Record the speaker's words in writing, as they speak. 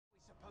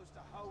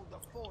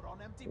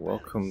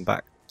Welcome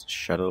back to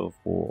Shadow of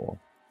War.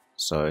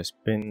 So it's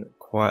been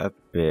quite a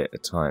bit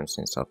of time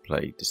since I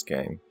played this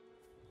game,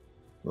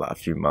 like a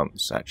few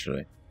months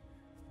actually,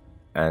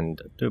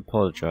 and I do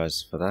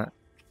apologise for that.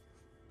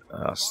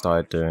 I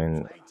started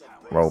doing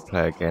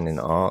roleplay again in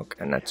Ark,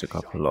 and that took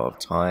up a lot of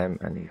time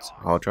and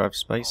hard drive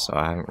space, so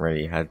I haven't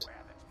really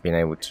been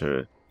able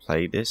to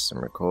play this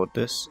and record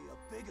this.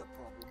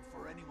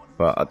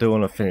 But I do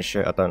want to finish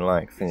it. I don't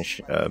like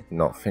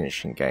not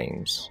finishing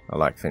games. I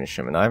like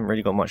finishing them, and I haven't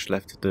really got much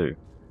left to do.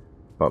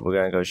 But we're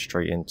going to go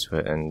straight into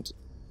it and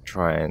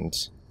try and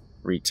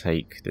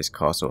retake this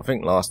castle. I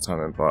think last time,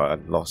 remember, I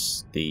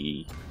lost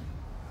the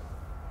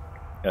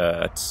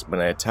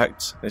when I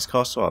attacked this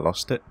castle, I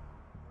lost it.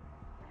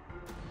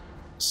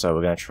 So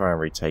we're going to try and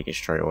retake it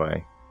straight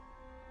away.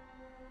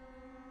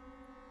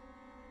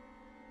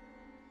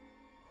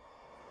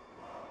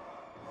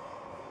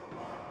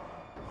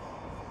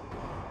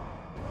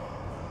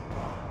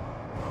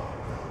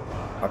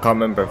 I can't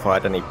remember if I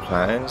had any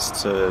plans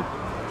to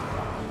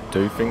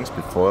do things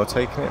before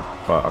taking it,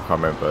 but I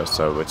can't remember,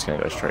 so we're just going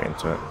to go straight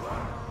into it.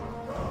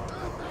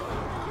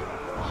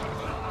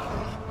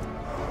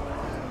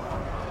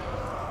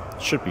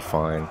 Should be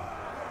fine.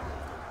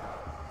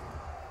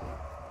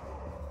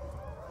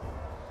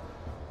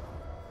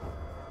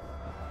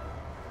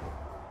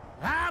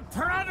 A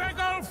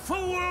prodigal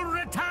fool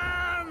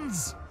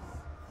returns!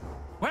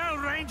 Well,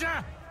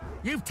 Ranger,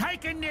 you've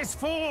taken this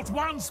fort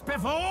once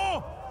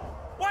before.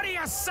 What do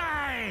you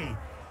say?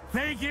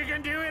 Think you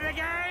can do it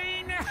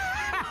again?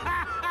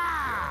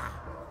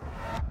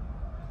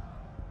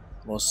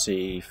 We'll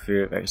see.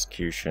 Fear of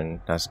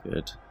execution. That's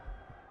good.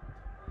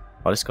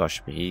 Oh, this guy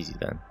should be easy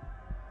then.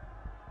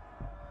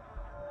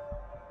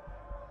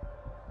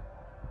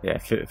 Yeah,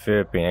 fear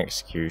of being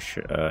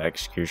execution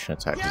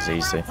attacked is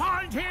easy. You will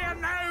find here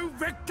no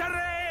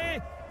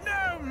victory,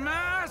 no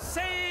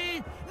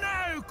mercy,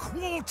 no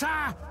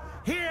quarter.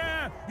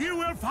 Here you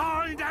will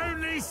find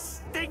only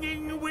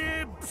stinging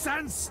whips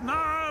and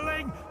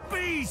snarling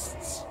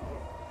beasts.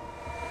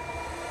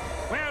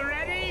 We're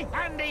ready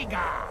and eager.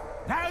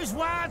 Those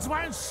words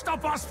won't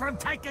stop us from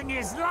taking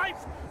his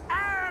life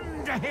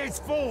and his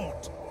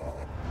fort.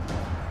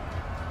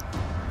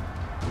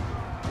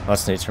 I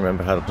just need to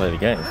remember how to play the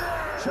game.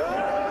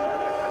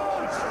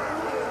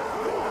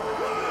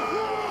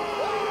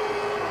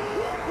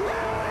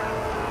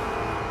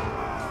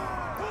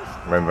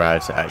 Remember how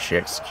to actually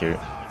execute.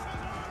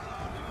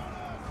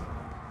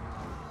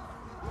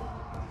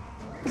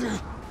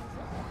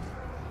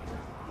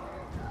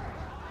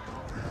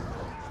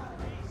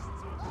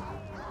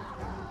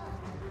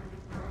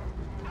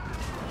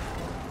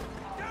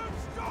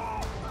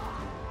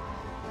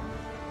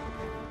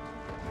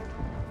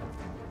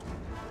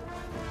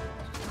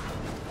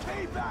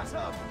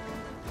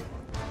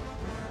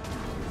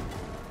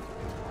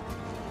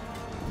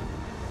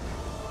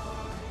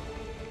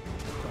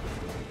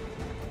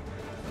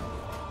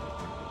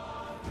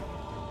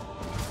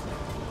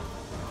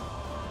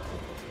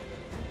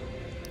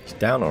 He's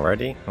down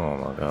already? Oh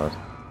my god.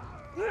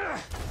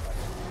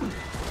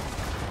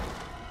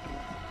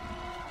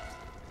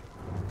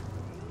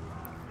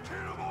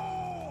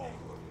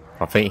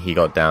 I think he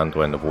got downed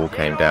when the wall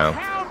came down.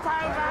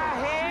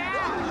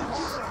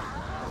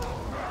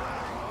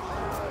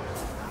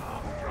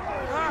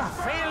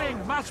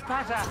 Feeling much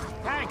better,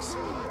 thanks.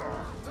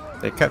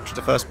 They captured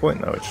the first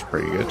point though, which is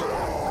pretty good.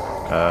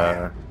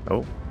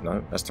 Oh,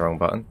 no, that's the wrong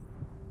button.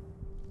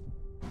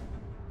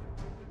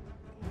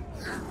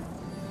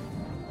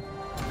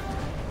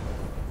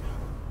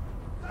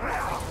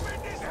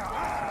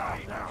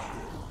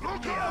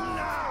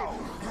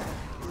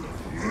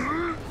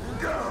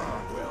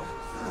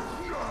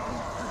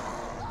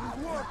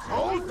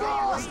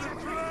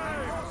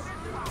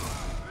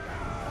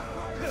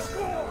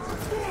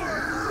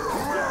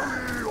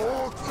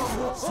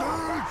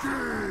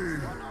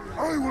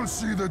 I will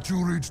see that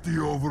you reach the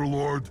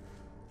Overlord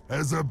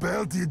as a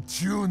belted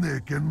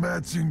tunic and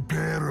matching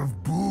pair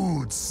of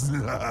boots.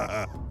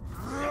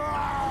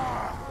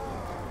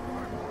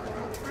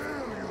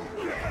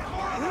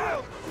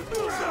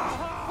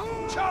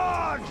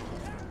 Charge!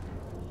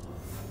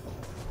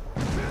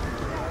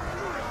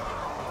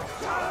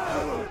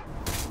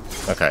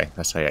 Okay,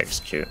 that's how you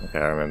execute. Okay,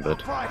 I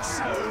remembered.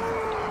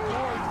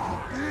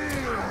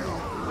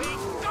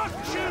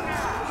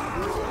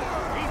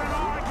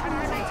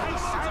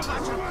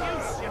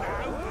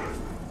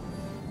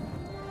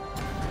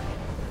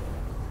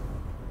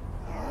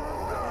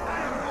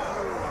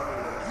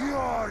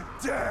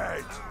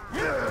 Dead!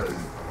 Keep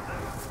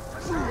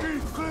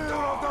clear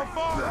of the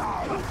fire! I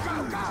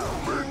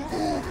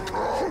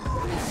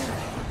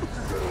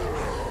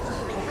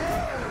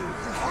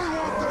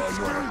want the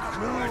strength!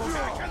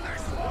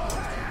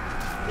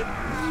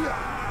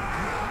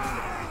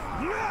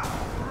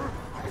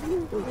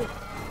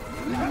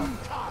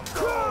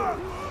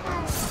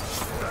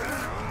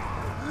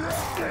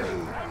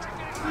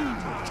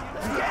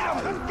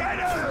 Get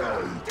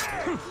him!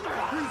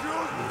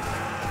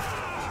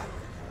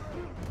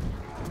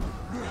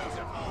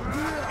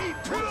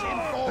 Push him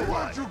forward!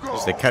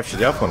 Because they captured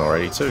the other one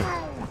already too.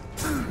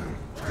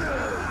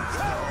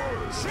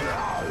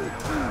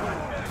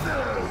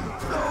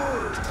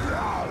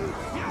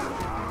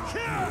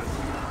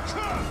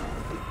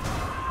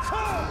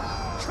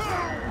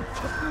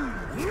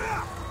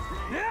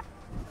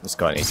 This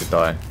guy needs to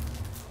die.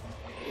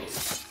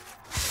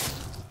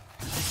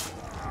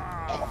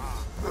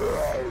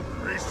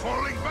 He's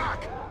falling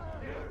back.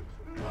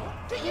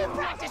 Do you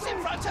practice in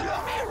front of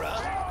a mirror?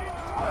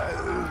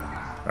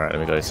 Alright, let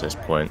me go to this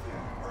point.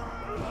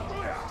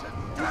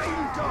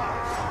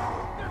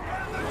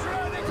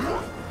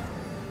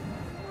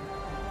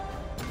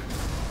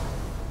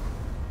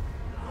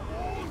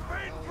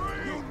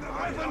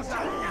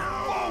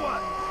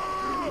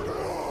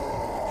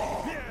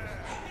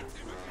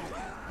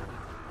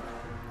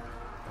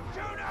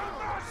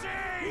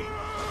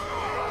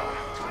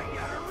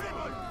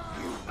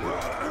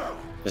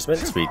 There's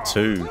meant to be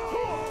 2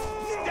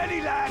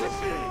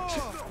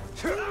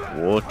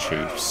 war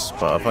chiefs,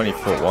 but I've only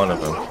fought one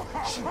of them.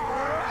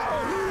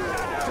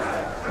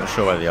 Not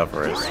sure where the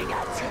other is.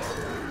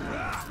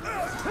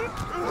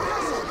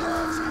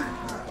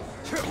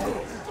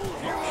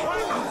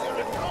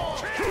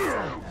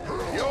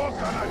 You're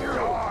gonna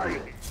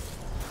die.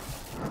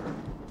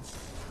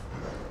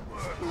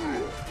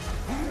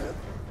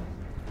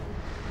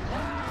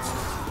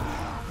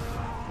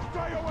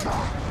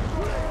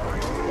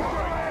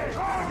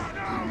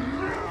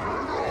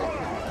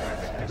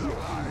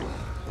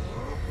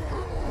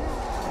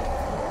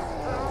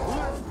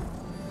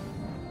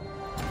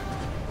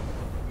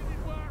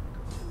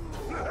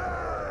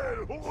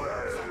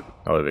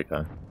 Oh, there we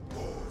go.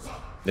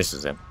 This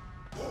is him.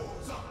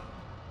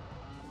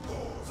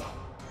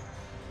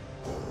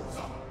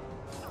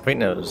 I think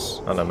there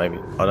was... Oh no, maybe...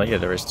 Oh no, yeah,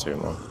 there is 2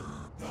 more.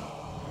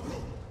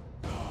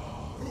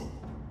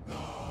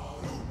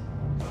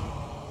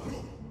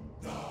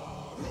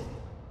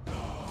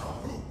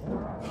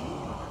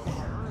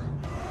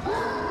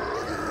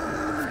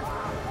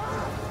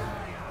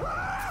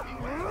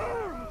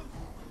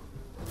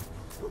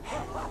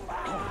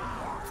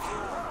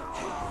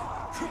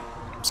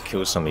 Let's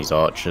kill some of these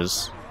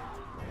archers.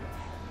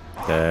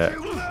 They're...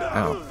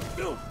 Ow.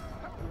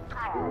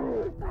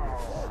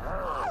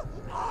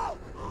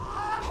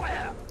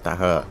 That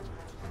hurt.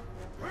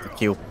 The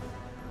kill.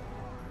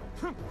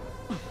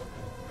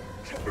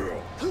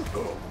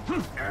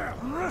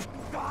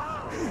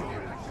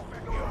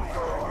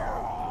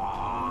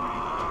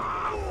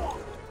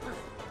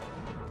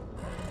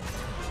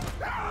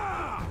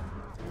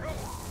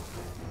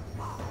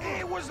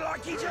 It was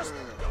like he just...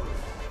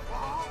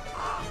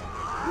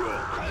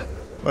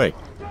 Wait.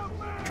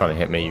 Trying to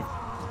hit me, you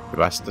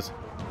bastard.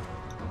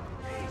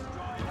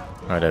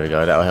 Alright, there we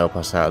go. That'll help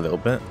us out a little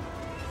bit.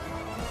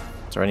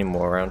 Is there any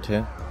more around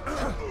here?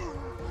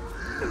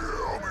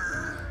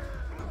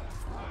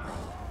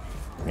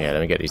 Yeah,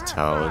 let me get these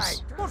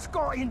towers. What's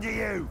got into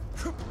you?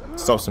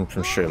 Stops them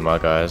from shooting my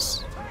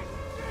guys.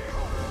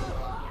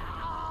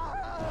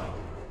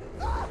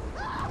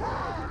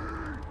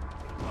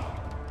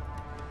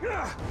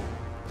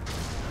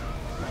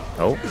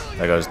 Oh,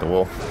 there goes the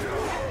wall.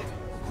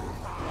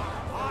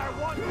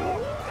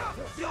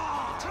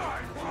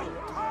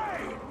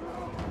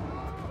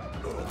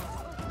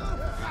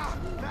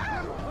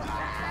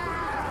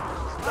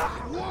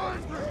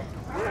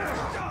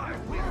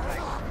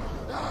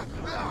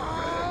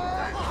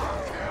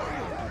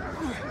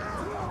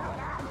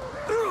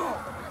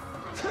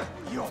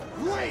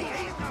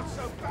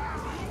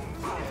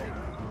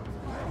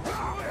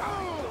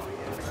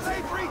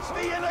 They've reached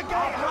the inner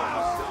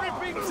gatehouse!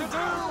 Ripping to do!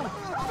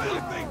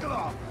 Filthy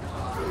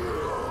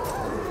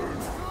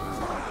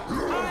I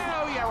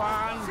owe you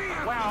one.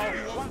 Well,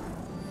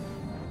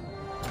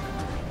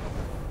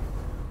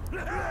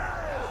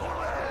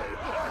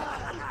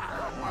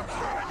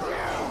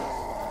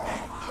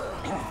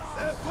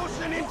 They're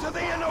pushing into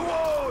the inner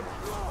ward!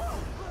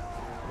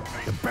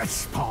 The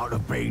best part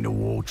of being the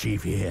war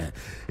chief here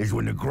is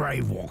when the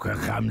grave walker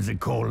comes a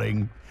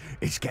calling.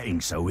 It's getting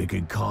so we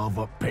can carve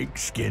up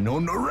pigskin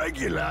on the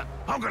regular.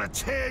 I'm gonna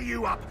tear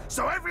you up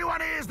so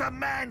everyone hears the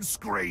man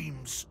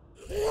screams.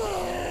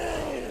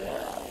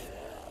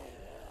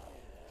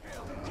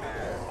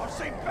 I've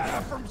seen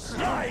better from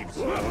slaves!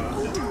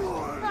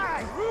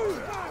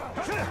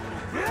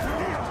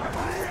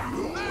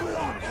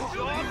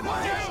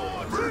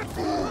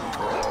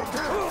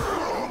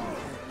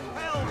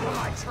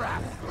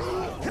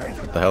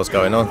 What the hell's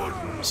going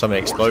on? So many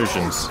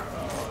explosions.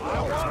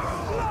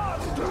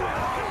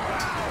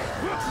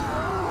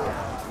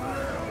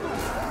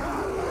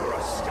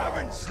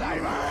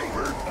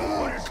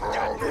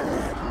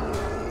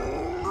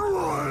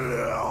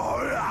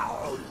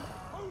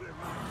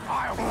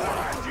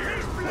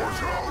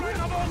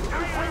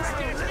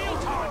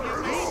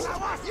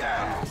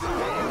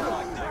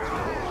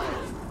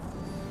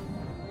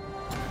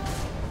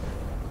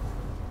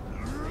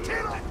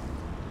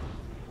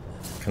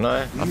 Can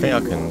I? I think I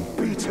can.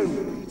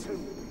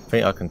 I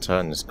think I can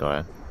turn this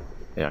guy.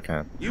 Yeah, I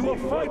can. You will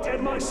fight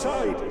at my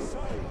side.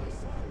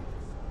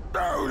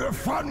 Oh, the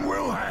fun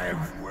we'll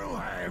have.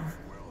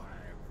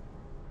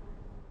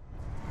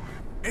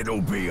 It'll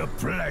be a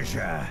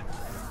pleasure.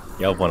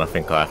 The other one I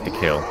think I have to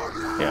kill.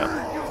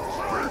 Yeah.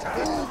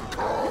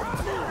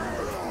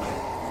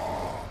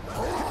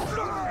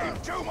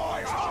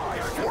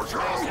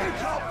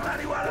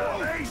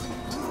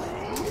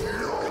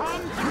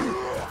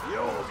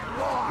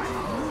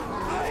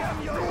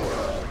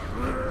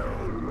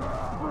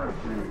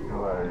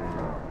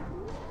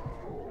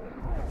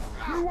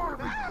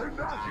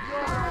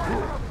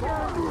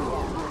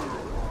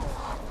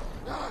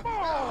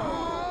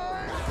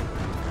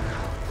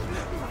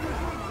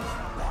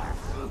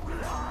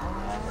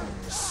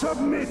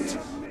 Submit.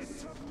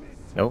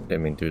 Nope,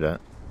 didn't mean to do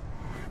that.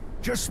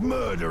 Just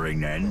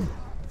murdering then?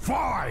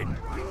 Fine.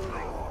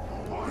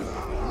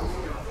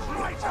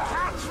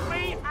 Catch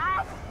me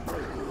up!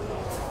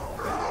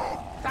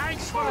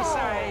 Thanks for the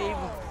save.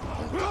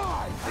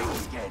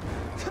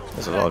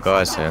 There's a lot of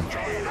guys here.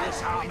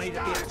 This army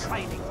to be a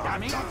training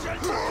dummy.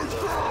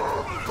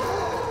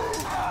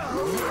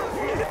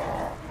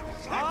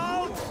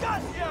 I'll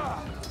gut ya!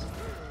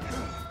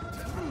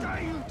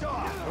 There you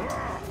die!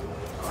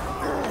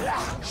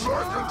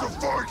 Second to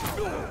fight!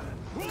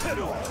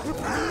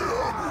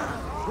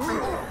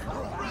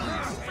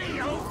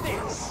 Feel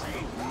this!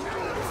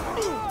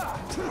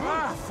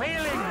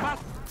 Feeling much.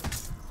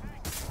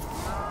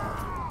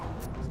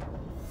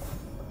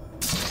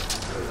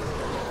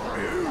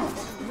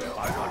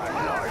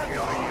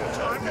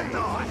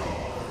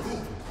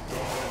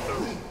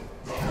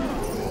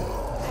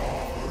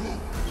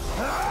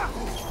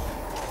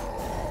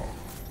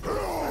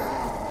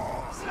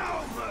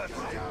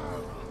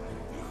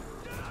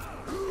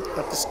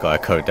 Let this guy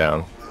go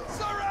down.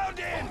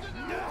 Surrounded!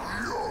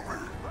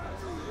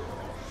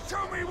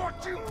 Show me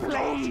what you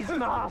please,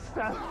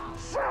 master!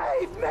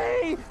 Save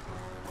me!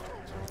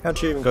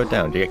 How'd you even go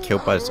down? Do you get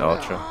killed by this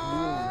archer?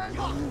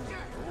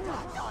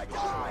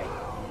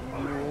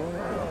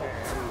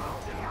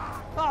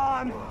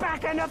 I'm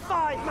back in the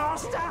fight,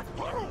 master!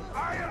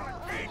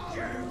 I'll eat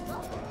you!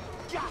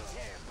 Got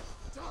him!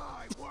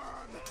 Die,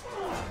 worm!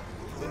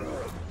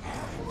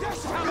 Yes,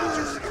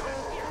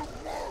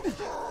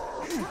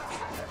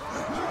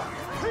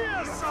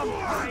 here's some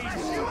pain!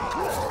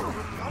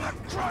 I'll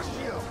crush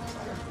you!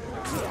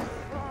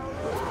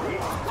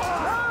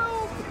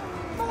 Help!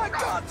 My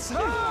guts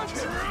hurt!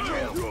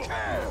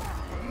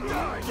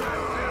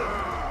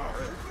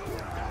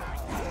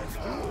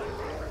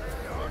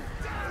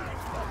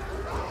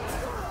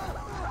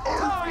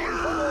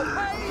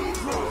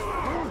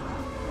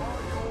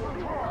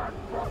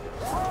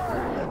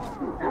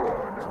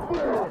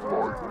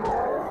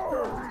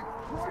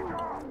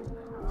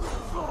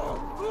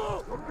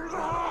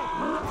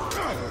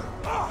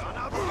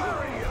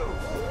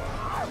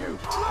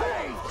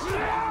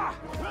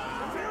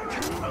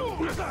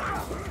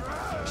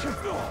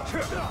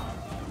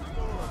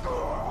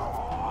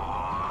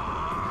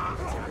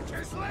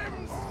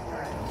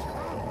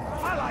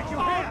 I like you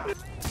here!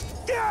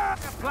 Yeah!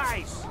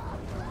 Place!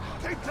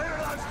 Keep clear of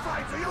those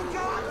flames or you'll go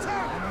up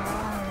too!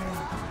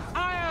 I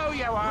owe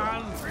you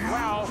one.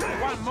 Well,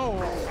 one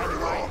more,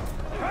 anyway.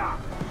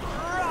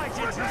 Right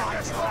into my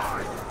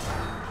trap!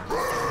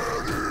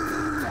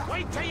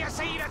 Wait till you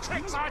see the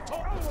tricks I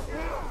taught!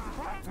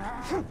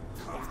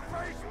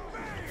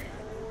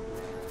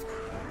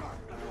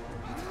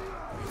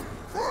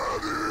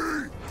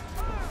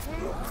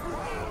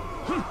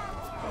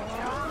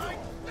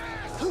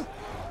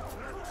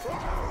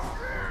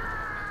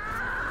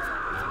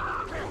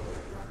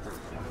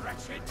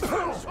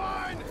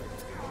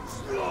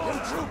 You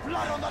drew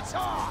blood on the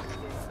targ!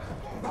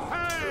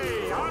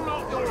 Hey, I'm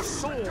not your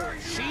sword,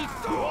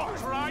 sheath.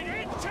 Walked right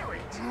into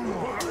it!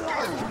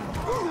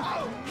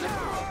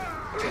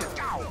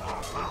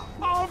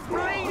 I'm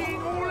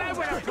bleeding all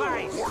over the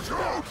place!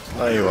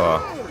 There you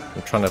are.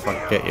 I'm trying to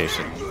fucking get you,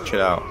 so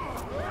chill out.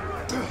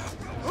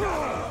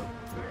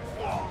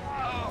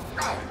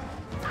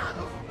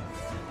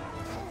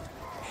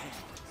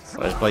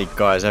 There's bloody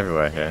guys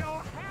everywhere here.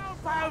 Help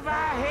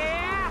over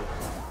here!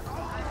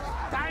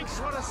 Thanks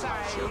for the save!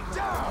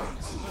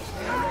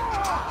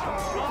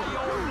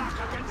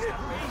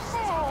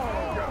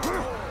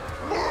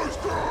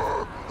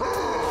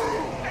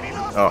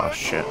 Oh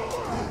shit.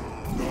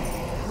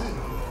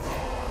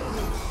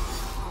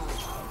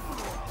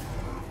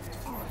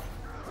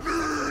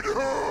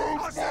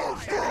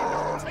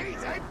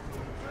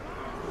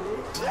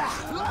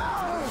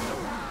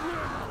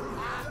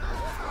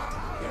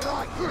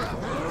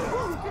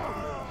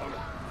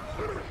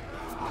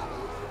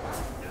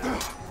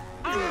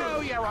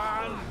 Oh, you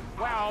won.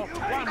 Well,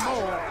 one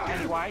more,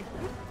 anyway.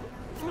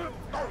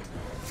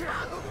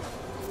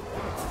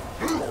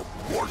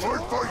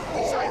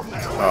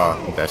 Oh,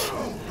 I'm dead.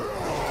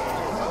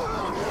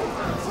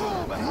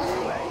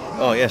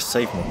 Oh yes,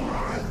 save me.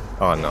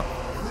 Oh no.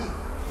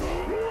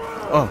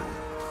 Oh.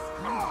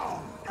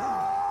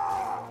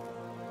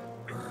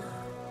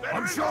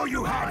 I'm sure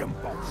you had him,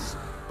 boss,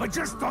 but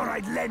just thought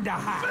I'd lend a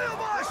hand. Feel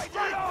my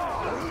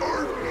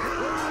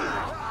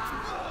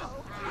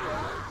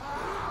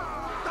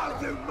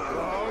Don't you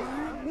move!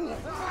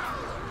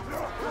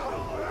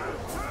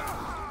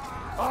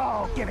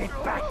 Oh, Give it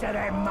back to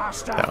them,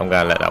 master. I'm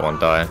gonna let that one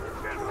die.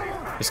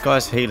 This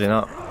guy's healing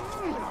up.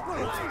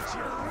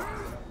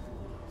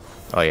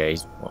 Oh yeah,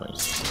 he's...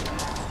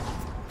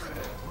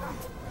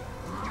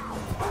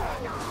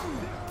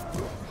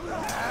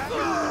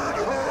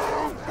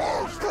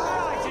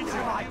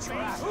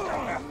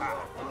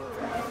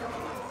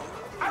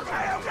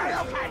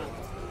 Okay.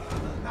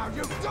 Now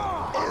you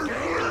die.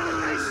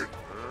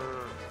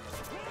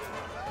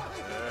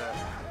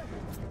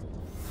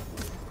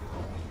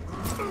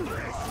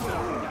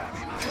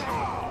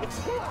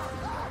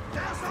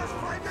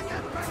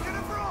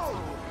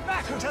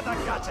 Back to the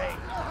gutting!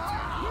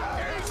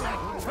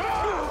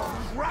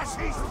 Rush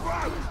his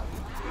throat!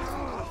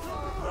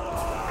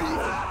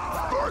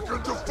 Back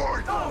into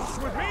fight!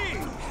 With me!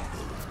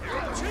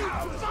 You're too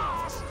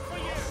fast for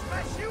you!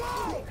 Smash you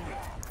all!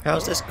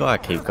 How's this guy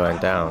keep going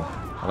down?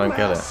 I don't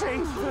get it.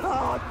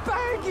 Oh,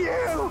 thank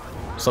you!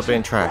 Stop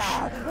being trash.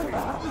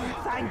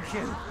 Thank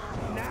you!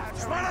 Now,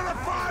 smell the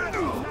fire!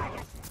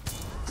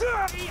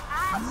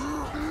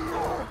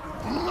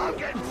 I'm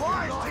getting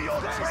wise to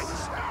your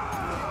tricks!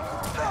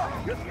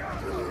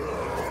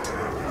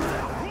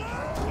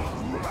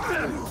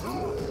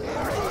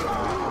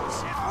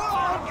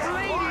 I'm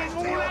bleeding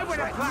all over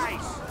the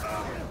place.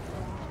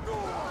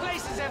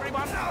 Places,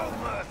 everyone. No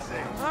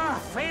mercy! Ah,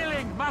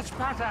 feeling much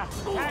better.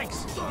 Thanks.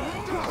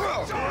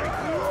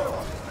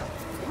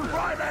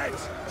 Right,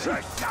 lads!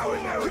 Just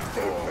showing how it's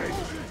doing!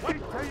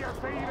 Wait till you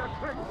see the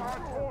trick my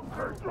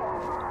horses.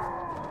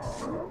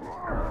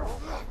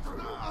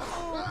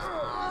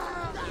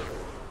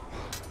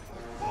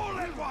 All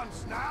at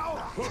once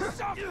now!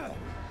 Stop!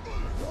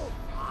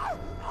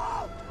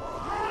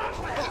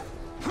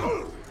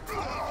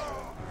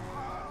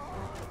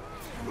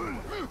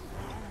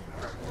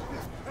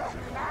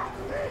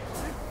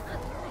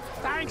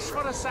 Thanks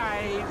for the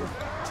save.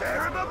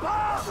 Tear him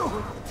apart!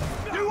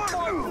 You want to?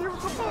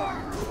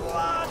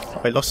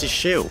 Oh, he lost his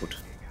shield.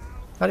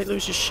 How did he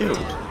lose his shield?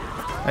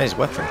 And his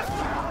weapon.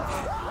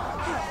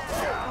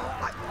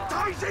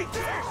 Daisy!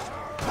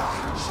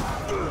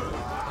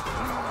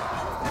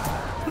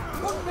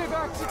 Put me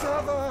back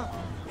together!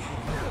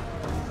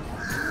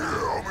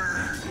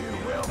 You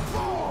will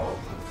fall!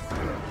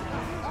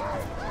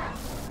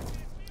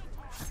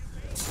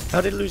 How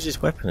did he lose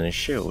his weapon and his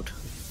shield?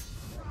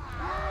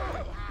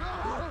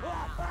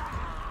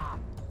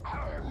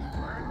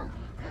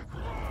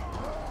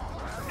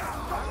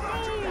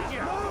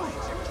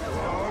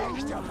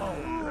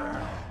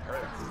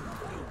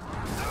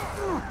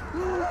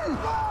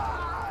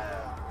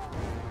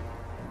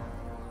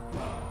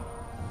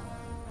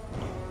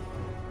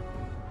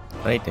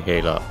 I need to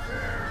heal up.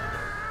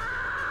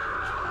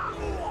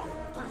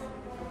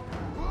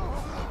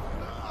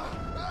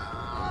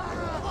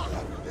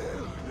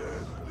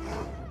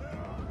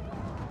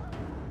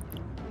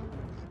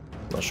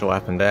 Not sure what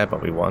happened there,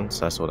 but we won,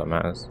 so that's all that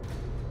matters.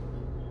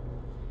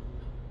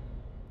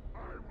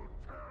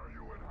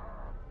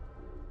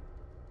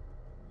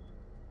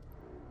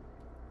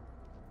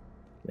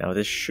 Now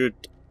this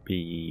should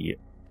be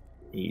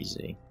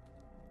easy.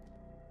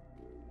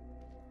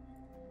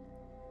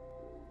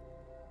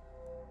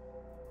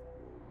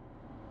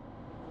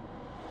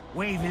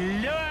 We've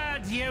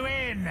lured you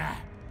in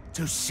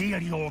to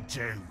seal your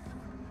doom.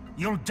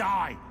 You'll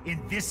die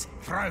in this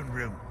throne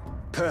room.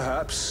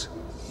 Perhaps,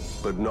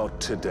 but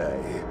not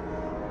today.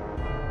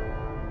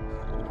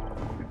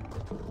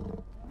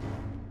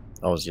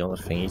 Oh, was he on the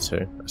thingy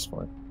too? That's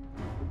fine.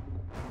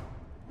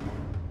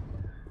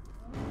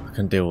 I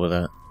can deal with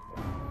that.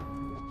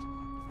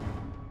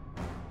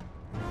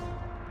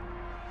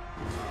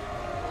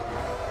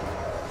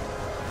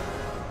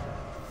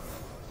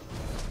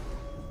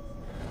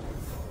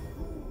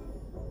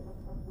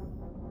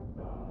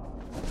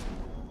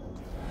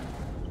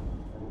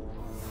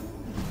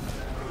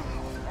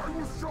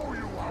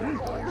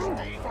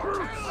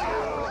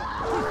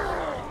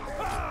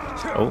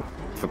 Oh,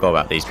 forgot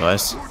about these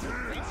guys.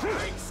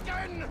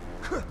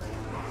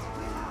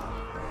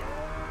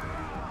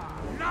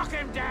 Knock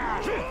him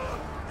down!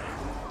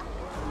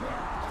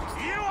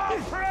 You are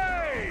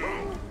free!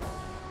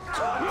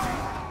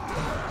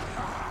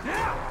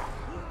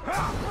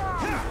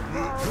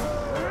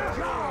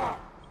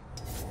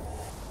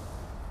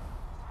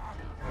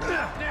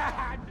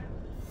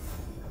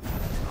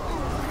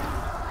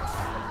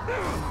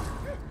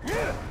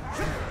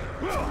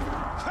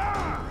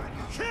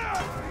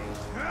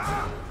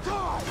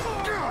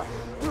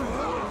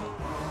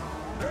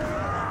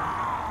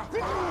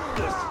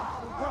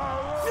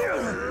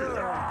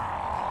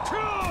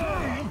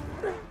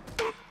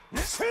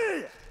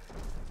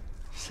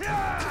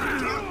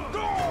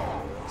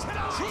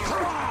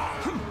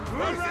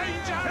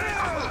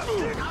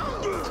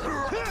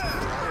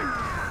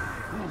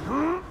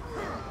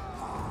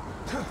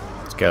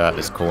 Let's get out of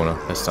this corner.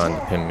 They're starting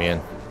to pin me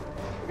in.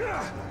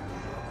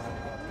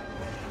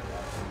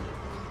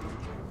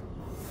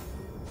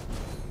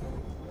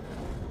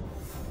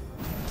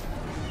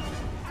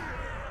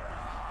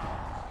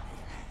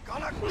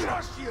 Gonna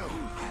crush you!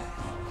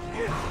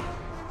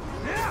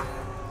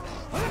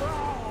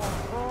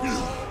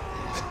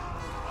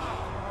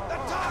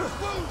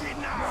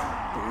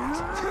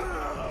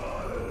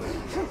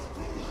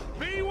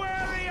 Be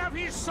wary of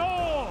his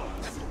sword!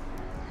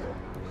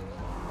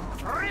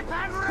 Rip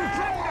and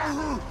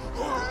rend!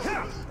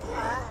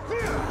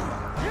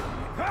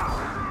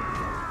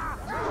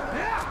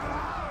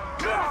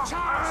 Good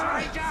chance,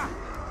 Ranger!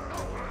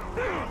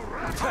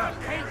 Don't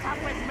keep up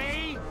with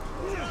me!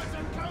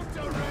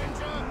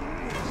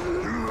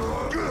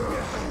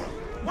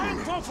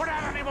 Won't fall for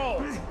that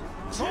anymore!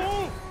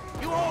 Fool!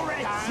 You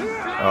already have.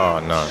 Oh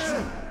no.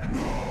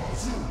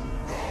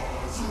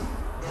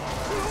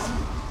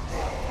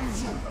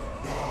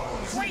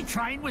 We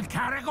train with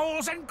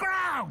caragors and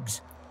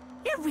grogs!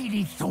 You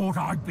really thought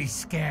I'd be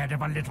scared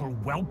of a little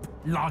whelp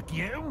like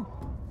you?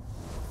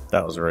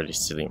 That was really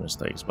silly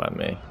mistakes by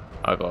me.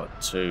 I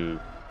got too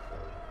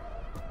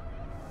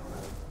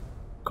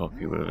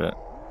cocky with it.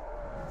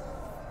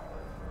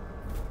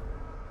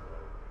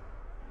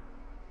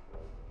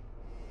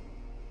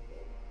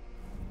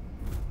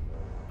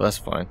 But that's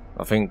fine.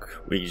 I think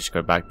we just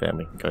go back there and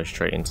we can go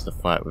straight into the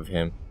fight with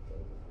him.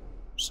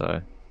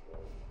 So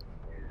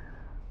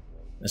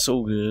it's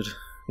all good.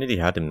 Nearly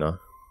had him though.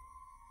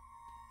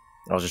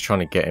 I was just trying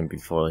to get him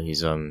before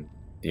he's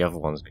the other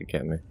ones could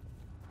get me.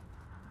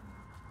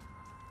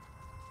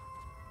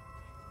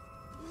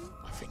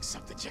 I think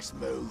something just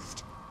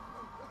moved.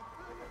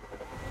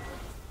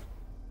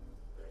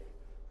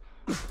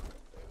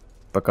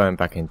 But going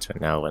back into it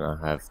now when I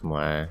have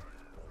my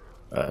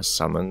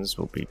summons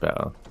will be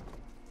better.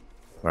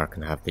 Where I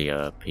can have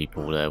the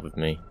people there with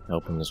me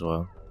helping as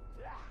well.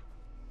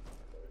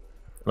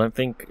 I don't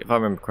think, if I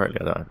remember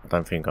correctly, I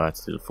don't think I have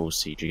to do the full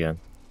siege again.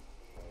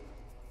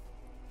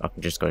 I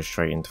can just go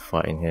straight into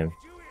fighting him.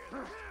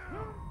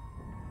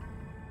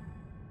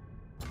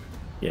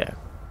 Yeah.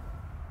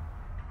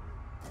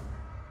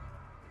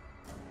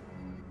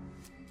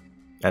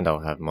 And I'll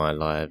have my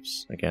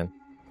lives again.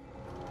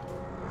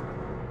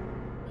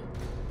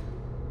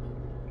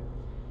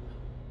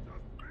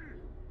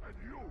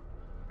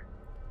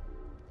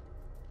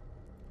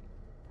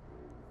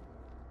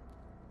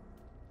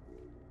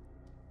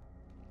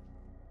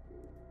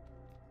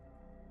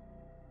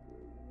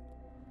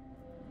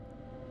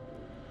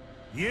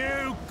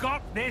 You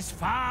got this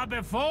far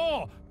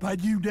before,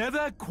 but you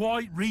never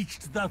quite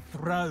reached the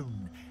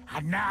throne.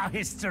 And now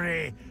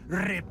history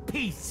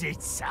repeats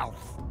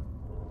itself.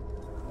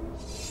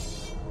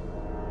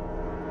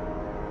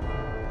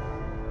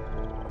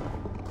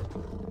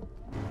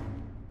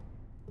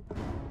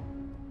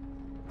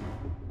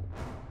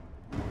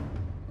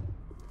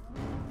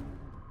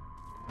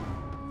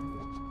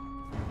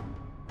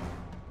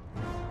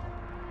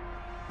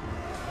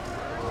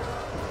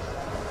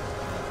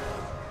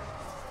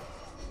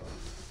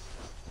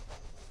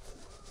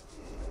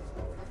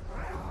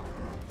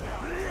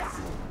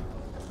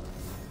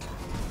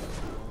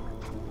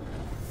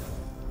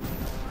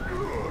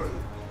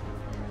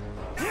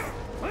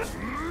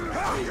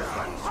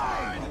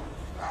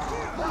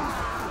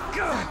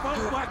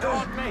 Don't work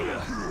on me!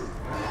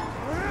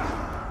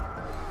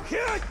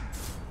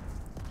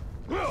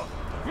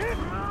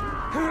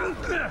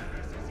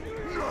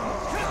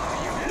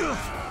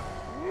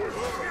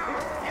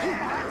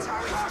 That's how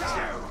it's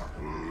done!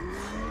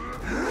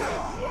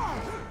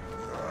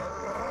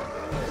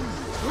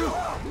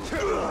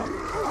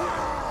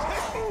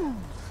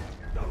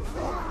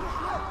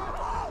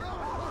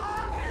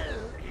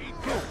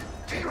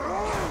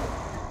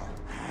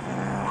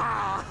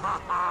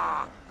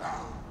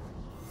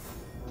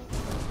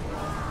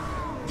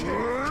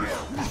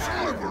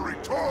 Slippery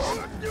tongue!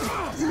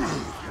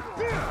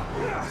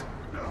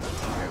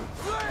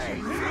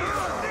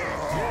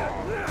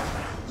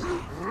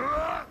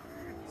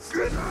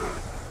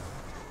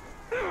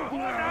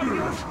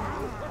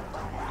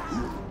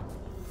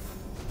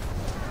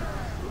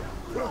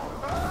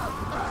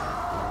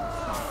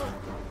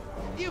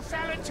 You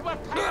fell into a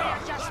pile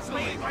just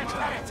being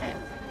repetitive.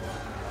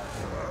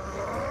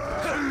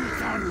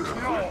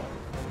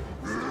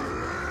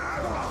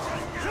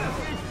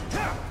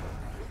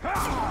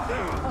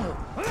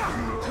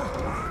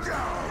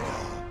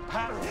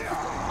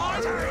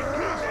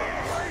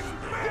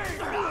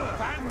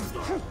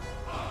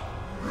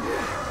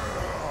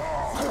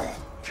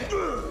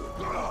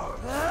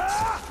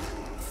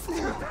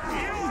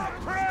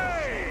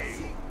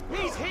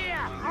 He's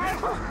here!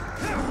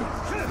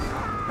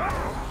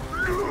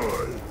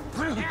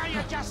 Now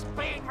you're just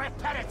being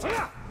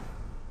repetitive!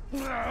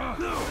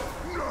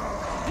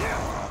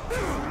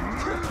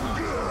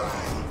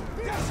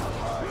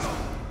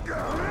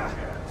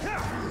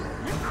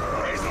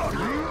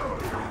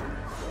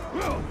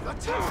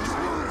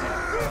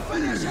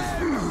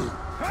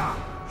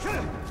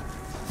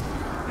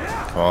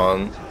 Come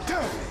on.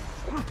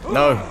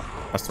 No!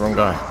 That's the wrong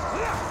guy.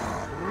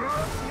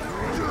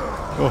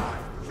 Oh.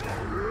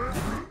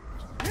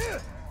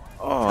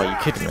 Oh, are you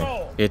kidding me?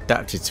 He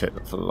adapted to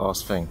it for the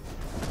last thing.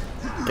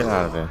 Get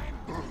out of here.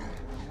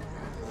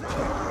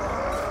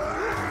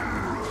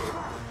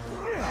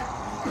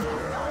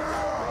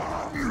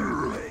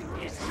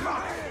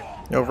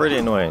 You're really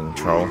annoying,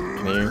 troll.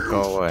 Can you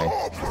go away?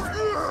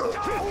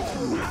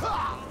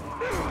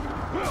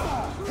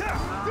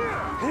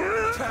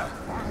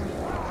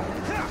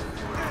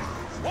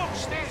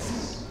 Watch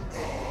this!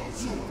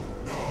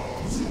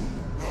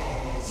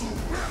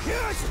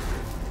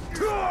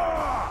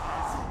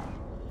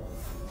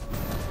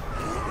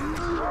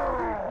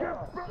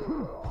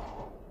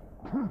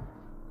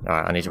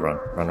 Alright, I need to run.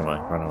 Run away,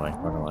 run away,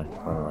 run away,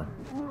 run away.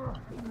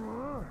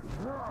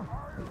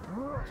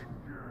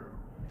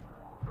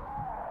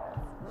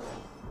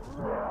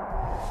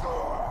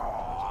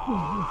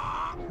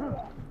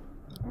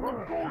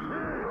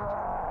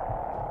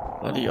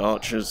 Bloody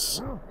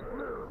archers.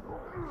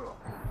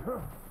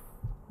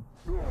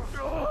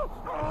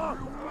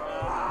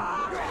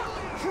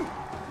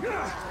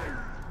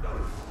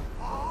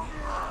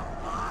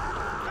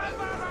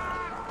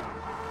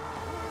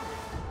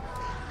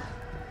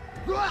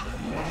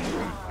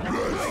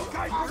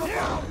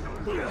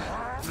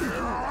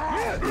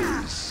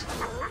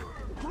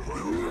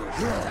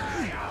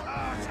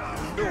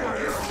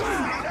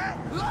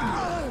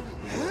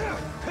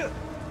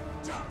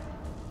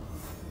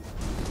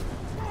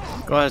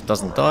 Guy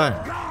doesn't die.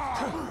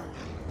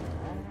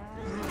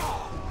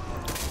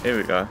 Here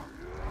we go.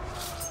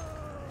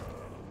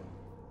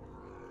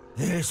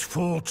 This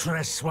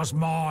fortress was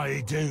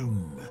my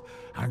doom,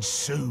 and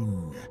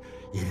soon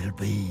it'll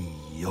be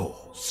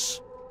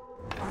yours.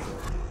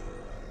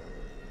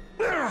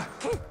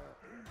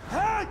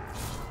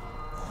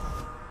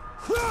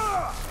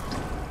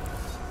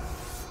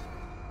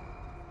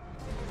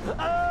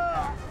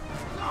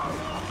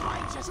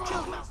 Just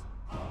killed us.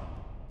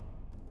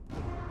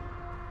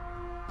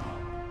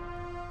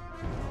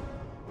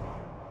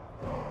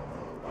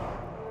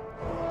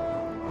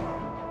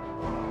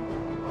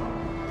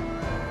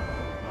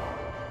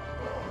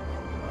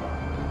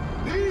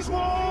 These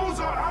walls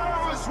are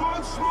ours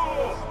once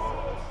more!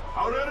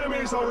 Our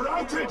enemies are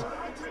routed!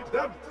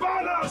 Their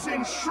banners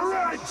in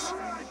shreds!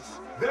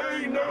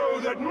 They know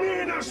that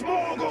Minas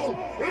Morgul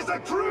is the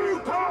true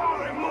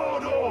power in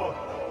Mordor!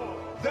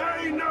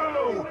 They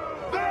know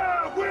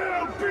there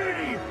will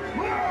be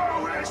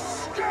no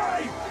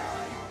escape!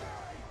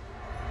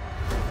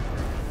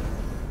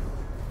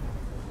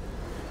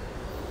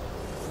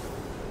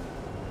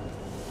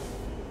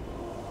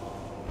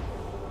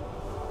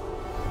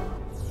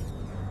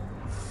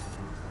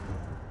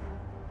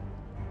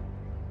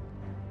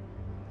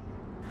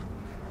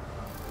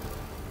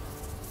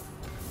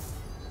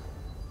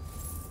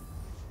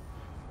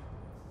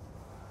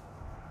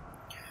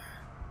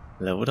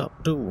 Leveled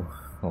up too.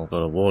 Oh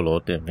god, a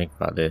warlord, didn't think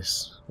about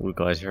this. All the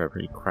guys here are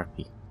pretty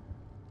crappy.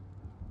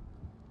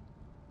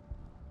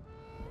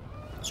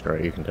 Screw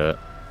it, you can do it.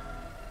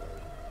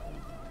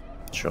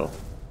 Sure.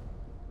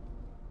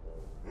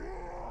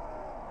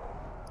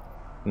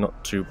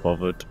 Not too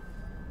bothered.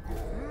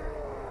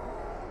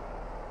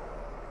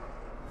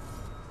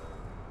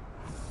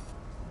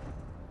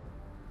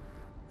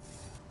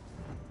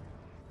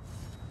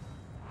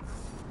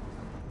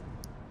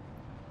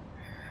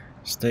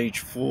 Stage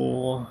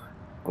 4,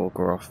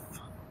 Gorgoroth.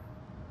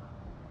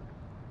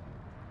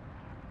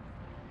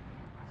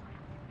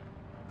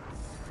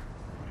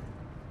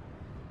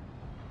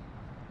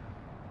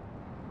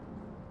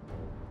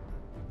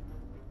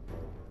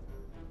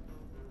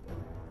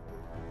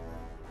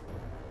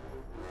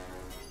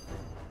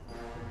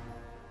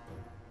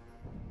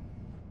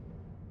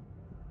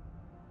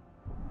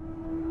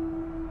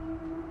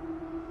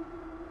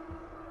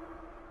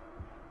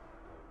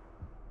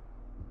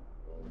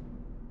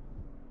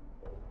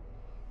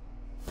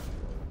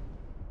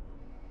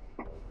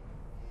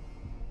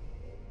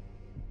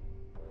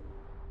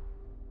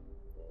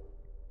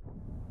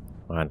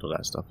 I'll handle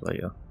that stuff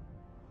later.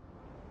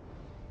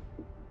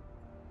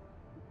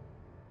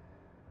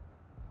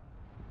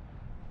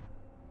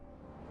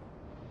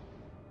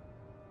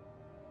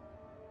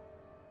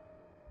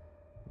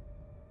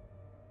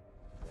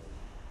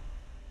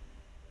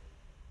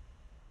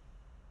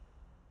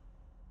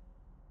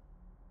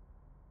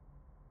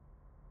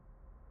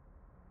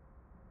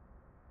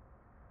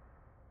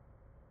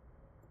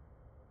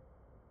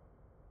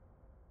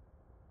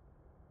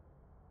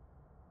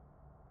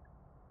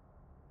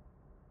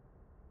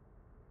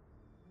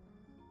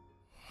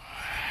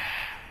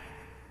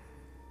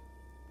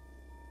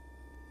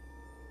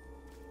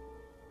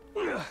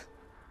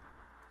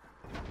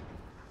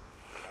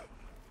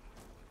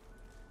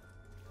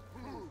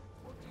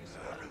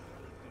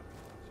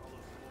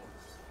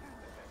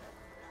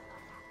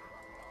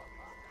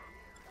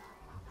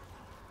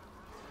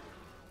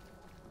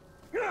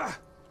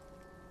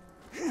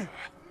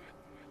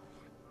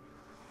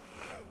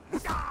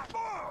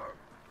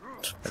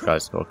 That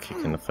guy's got a kick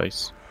in the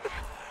face.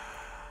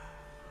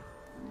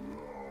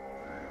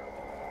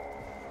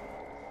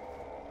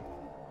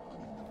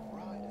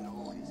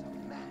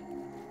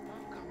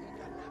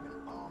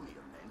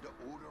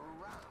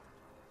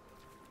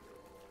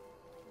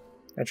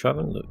 Actually, I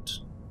haven't looked.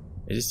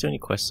 Is this the only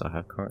quest I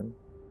have currently?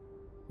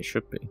 It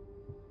should be.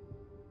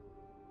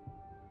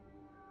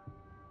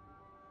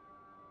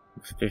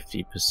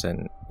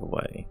 50%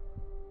 away.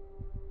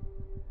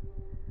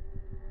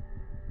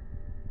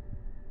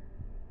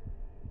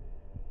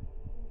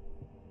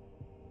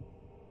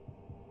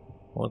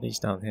 What are these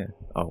down here?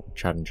 Oh,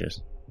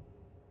 challenges.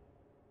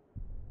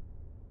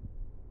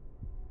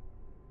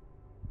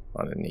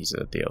 Oh, then these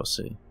are the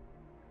DLC.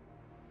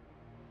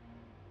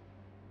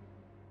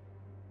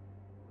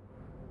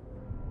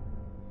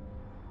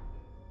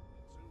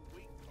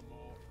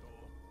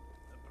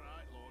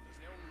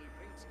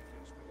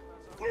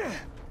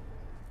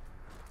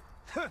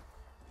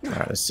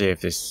 Alright, let's see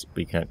if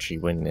we can actually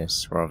win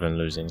this rather than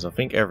losing. So I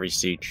think every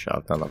siege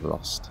I've done I've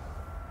lost.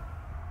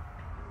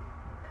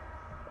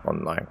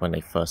 On like when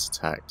they first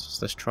attacked.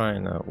 So let's try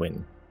and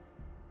win.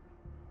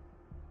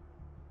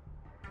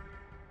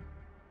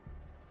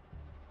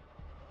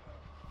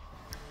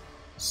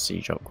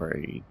 Siege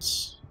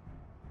upgrades.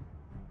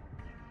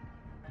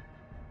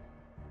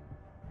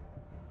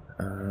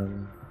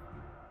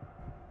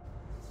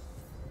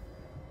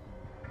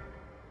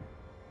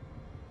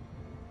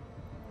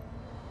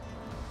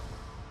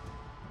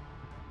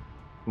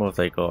 What have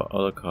they got?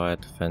 Olokai,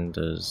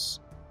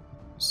 Defenders,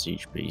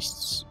 Siege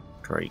Beasts,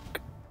 Drake,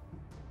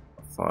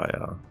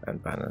 Fire,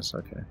 and Banners.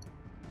 Okay.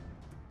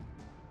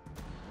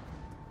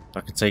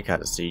 I can take out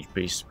the Siege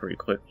Beasts pretty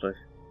quickly.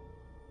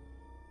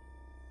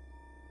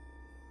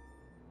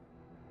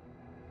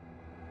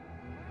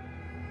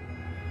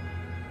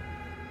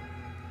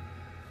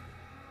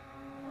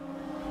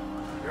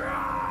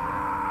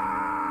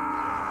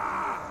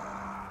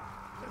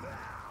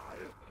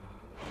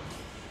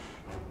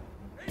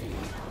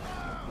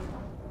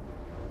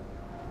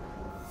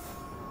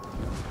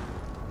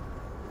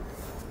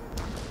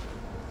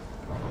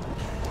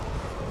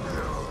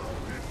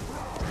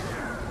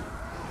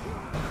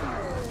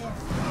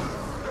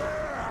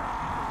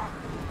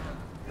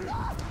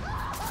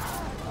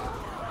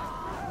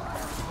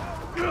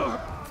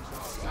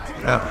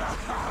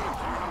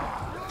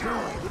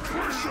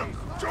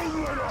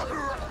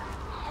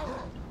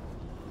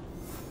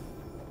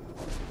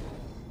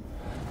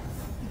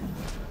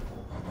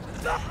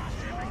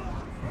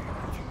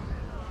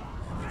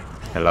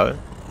 Hello?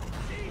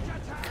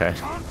 Okay.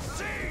 Stay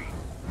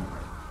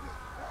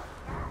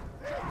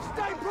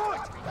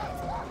put!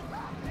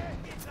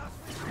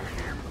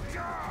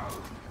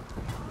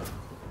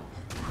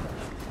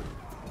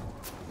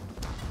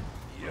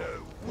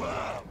 You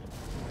worm!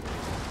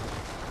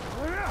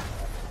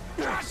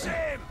 Crush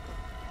him!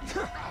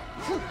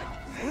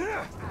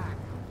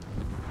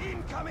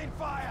 Incoming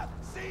fire!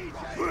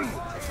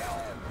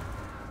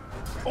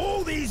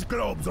 All these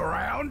globs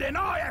around and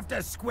I have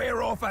to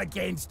square off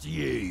against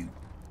you.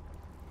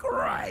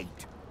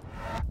 Great.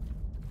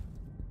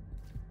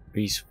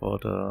 Beast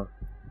fodder.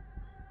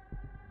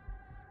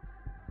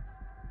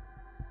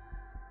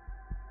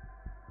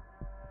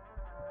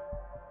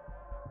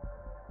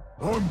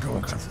 I'm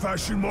going to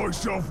fashion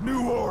myself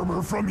new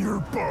armor from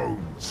your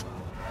bones.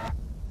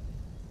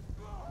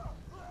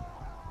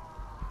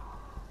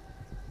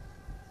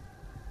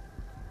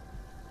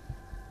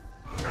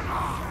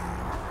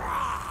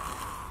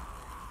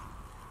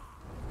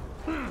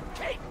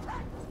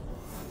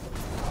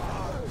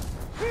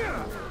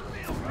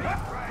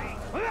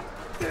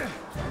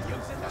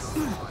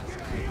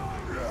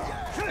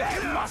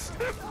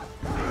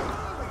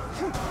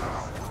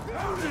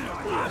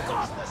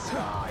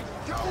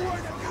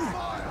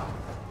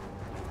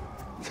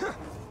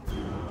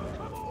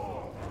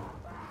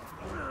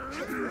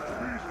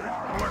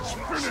 Let's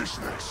finish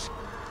this.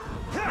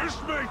 Miss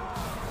me.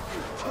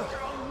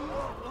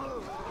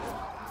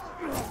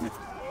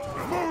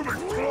 Move it,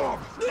 club.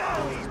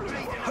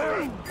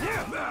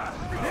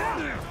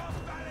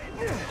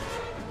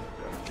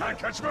 Can't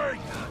catch me.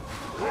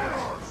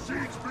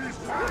 Siege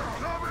beast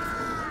coming.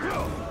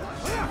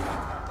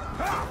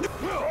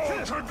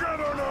 All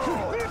together now.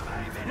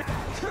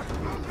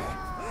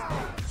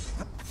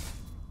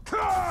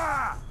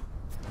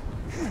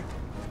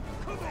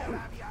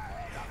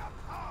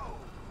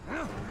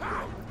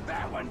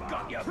 That one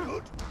got you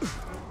good.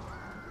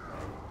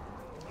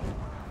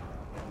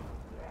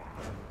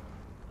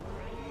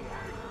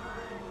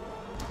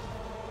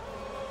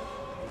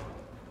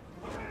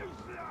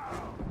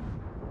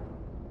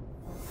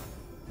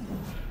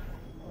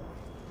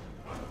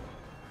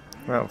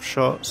 We're out of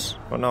shots.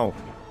 Oh no.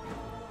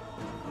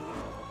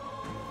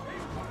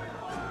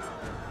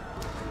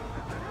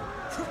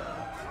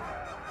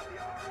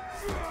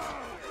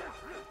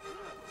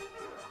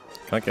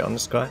 Can I get on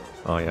this guy?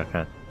 Oh yeah, I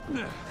can.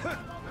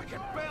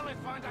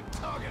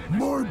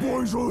 My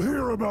boys will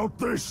hear about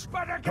this,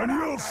 and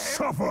you'll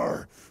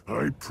suffer.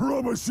 I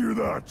promise you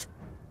that.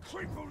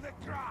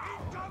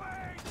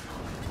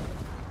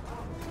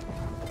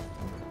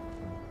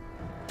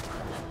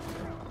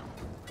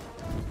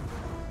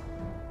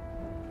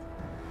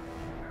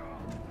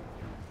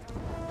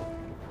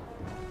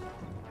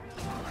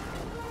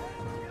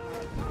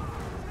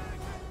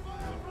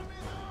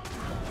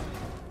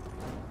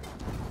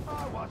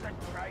 I wasn't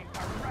trained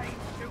for range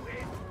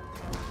shooting.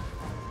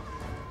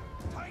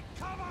 Take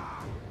cover!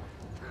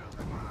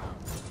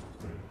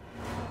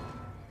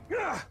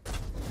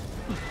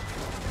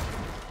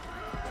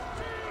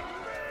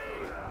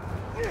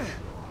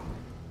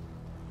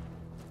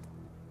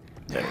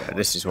 Yeah,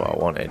 this is what I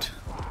wanted.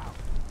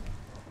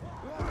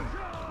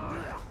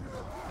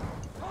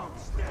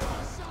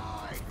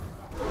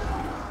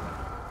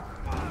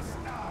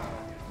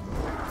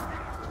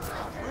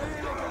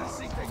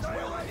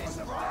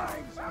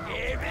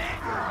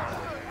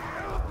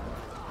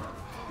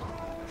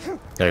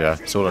 There you go.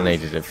 That's all I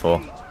needed it for.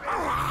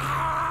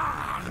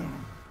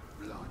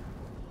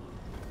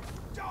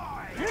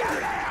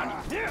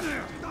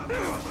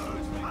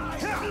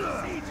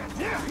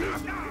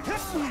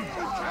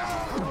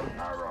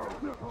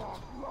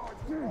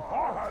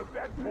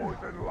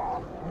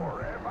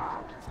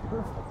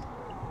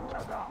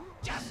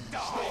 Just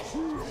die!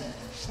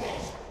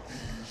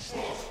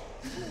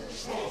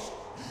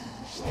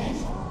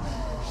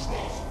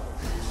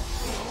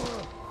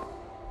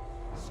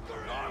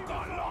 I've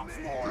got lots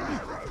more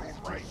arrows,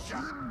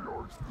 Ranger!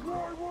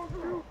 Why won't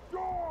you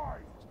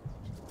die?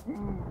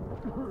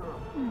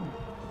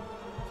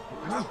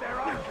 Up there,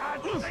 I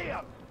can't see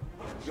him!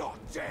 You're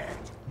dead!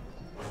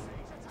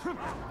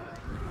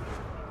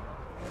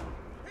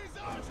 His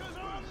archers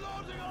are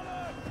unloading on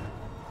him!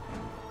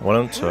 I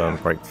want him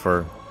to break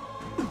through.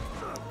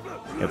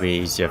 It'll be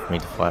easier for me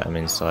to fight him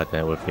inside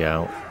than it would be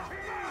out.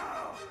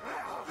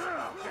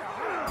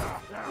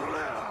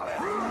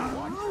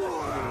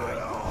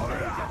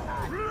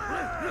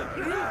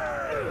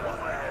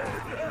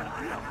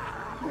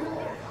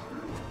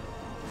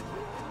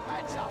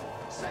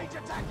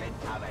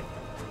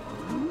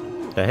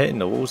 They're hitting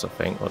the walls, I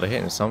think, or they're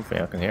hitting something.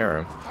 I can hear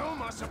them. How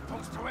am I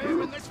supposed to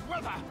aim in this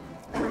weather?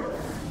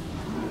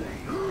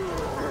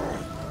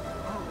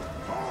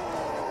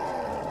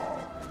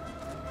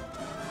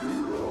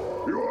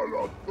 You are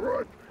not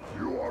threat.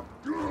 You are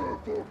good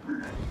for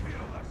me.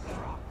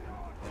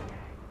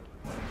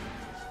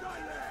 Stay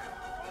there!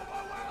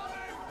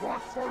 Overwhelming!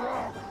 Watch for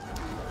us.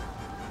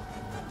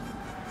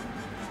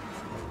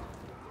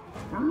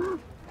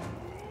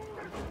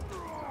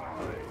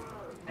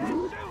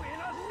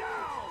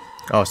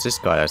 Oh, it's this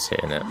guy that's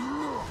hitting it.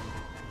 Oh,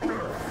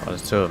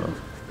 there's two of them.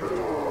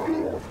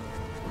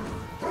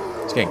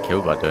 He's getting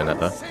killed by doing that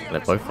though. They're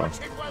both on.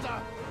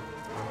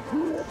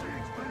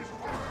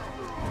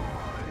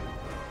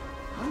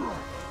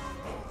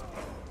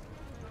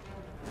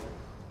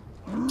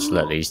 Just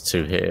let these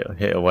two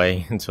hit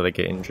away until they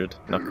get injured,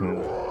 and I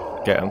can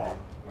get them.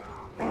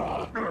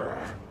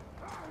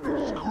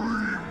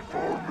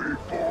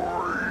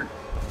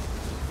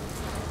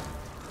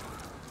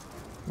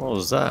 What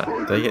was that?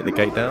 Did they get the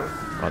gate down?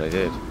 Oh, they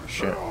did.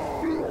 Shit.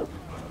 I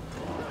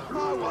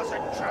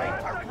wasn't trained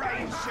for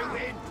range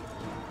shooting!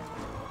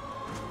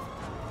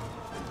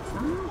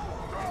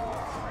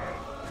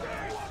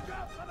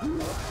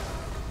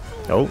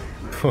 Oh.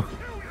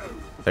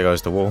 There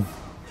goes the wall.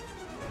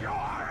 You're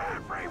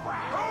everywhere!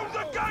 Hold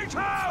the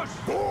gatehouse!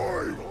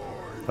 Boy,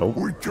 Oh.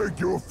 we take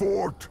your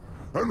fort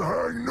and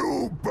hang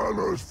new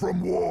banners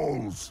from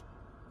walls,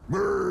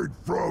 made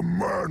from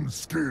man's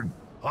skin.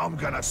 I'm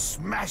gonna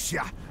smash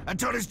ya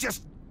until there's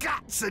just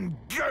guts and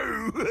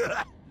goo!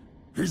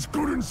 He's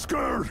good and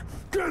scared.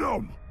 Get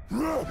him!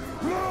 Another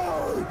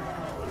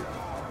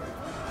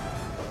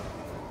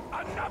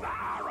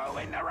arrow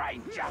in the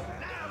Ranger!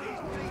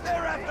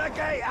 They're at the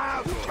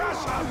gatehouse!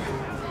 Crush them!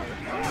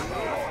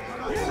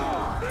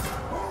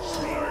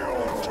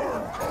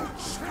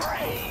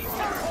 Freeze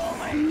for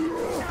me!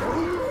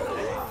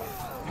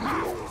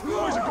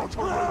 Why's it got to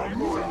rain on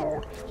my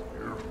lord?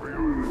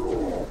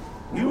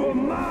 You are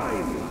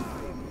mine!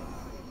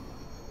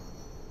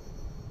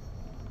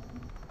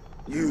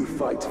 You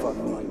fight for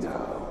me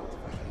now.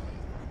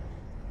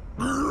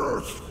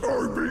 Yes, I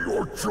be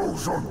your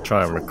chosen.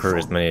 Try and recruit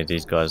as many of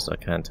these guys as I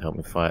can to help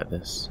me fight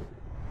this.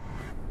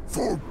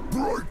 For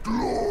Bright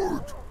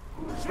Lord.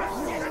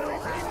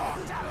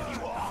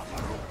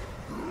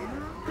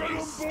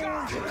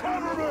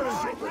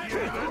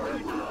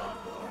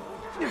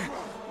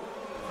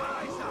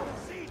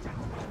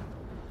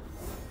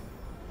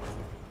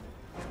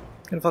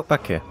 Get the fuck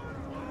back here.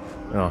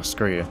 Oh,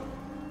 screw you.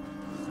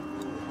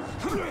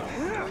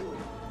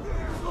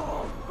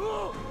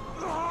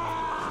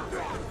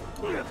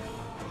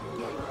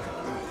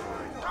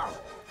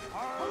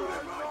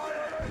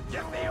 You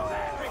feel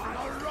that? The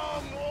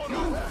wrong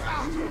order!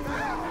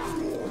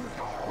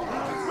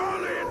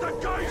 Rally at the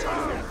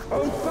gatehouse!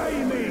 Obey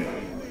me!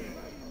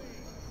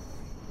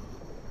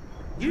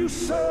 You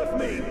serve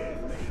me!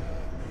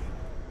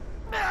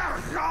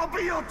 I'll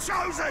be your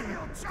chosen!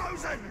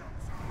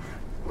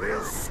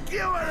 We'll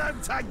skewer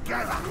them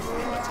together!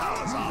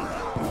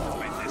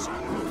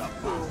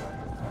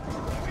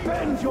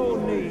 Bend your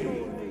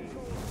knee!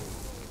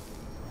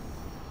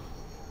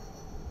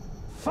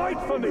 Fight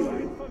for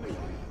me!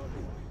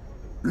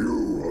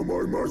 You are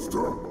my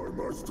master.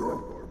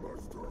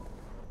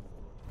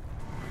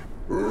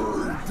 I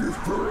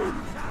defend.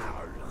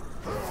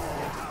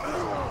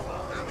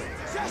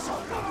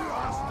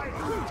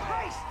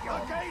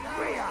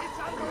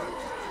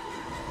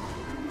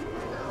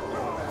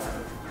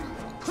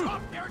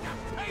 Chop your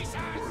pieces!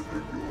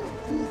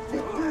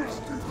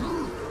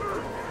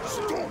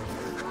 Stop!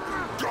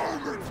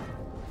 Down it!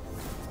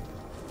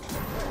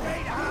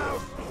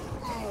 Gatehouse!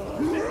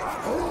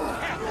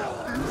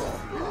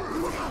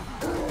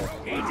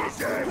 He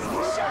deserves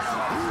the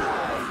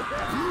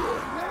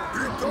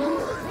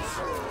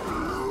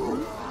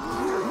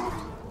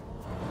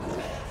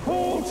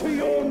Fall to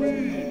your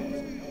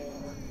knees!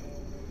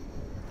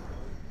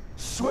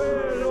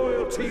 Swear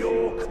loyalty dirty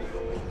orc!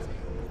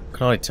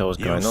 Can't really tell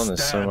what's going on,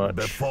 there's so much.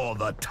 Before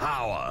the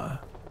tower.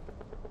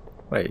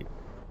 Wait,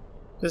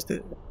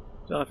 did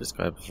I have this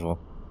guy before?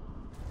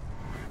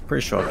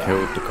 Pretty sure I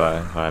killed the guy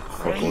I had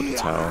before called the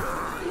tower.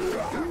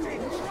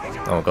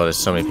 Oh my god, there's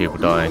so many people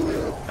dying.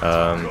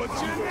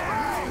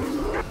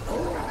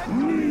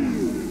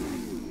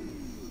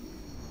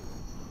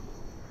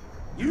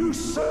 You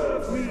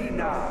serve me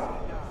now!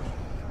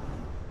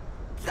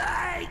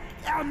 I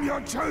am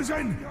your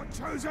chosen!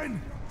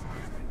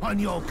 On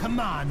your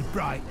command,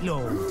 Bright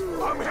Lord.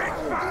 I'm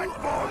hit bad,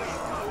 boss!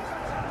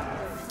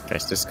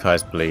 Guess this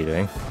guy's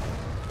bleeding.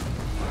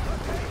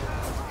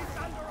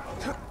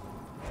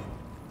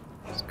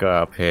 This guy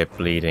up here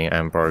bleeding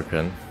and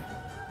broken.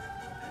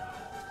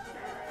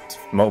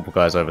 Multiple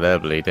guys over there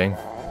bleeding.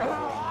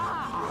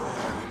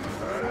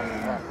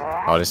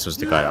 Oh, this was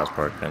the guy that was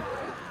broken.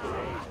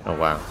 Oh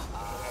wow.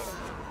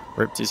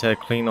 Ripped his head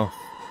clean off.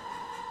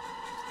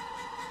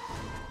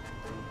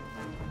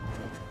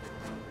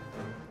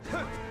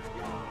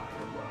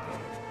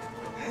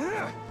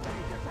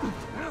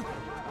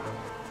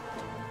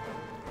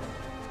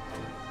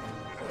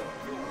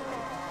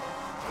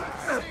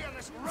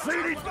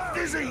 Feeling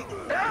dizzy!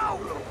 Ow!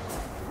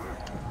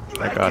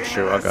 I got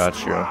you, I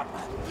got you.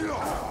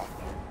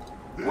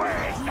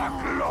 Where's the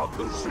clock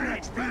that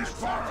sleeps these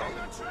fire?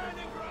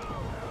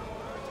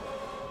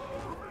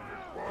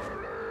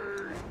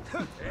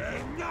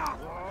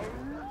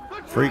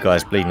 3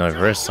 guys bleeding over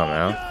here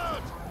somehow.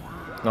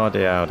 No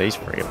idea how these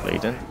 3 are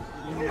bleeding.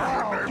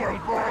 Help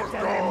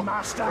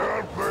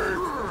me!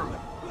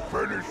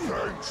 Many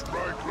thanks,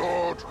 Dark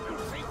Lord.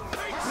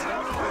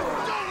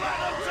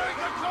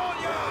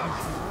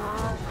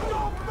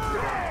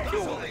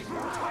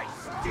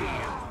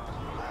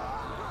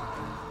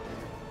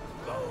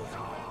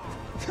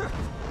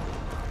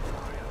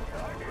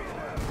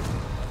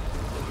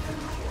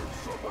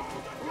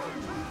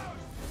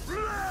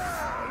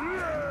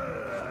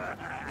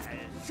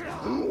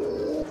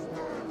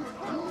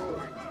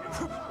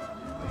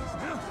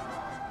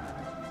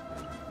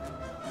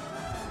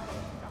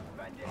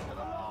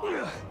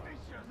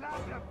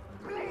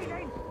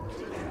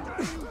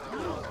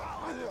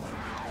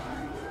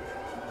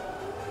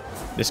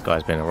 This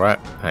guy's been a right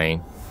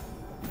pain.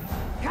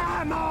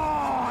 Come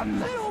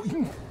on!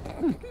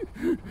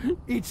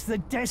 It's the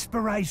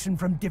desperation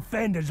from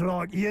defenders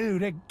like you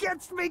that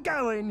gets me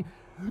going.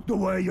 The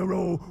way you're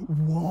all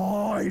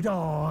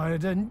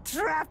wide-eyed and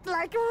trapped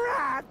like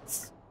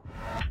rats.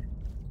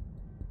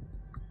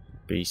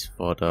 Beast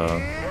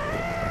fodder.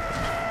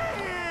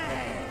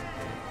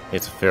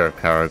 It's a fear of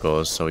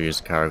Caragors, so we'll use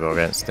Caragor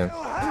against him.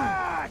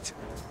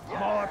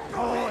 More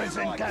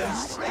poison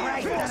goes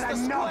straight to the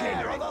noggin.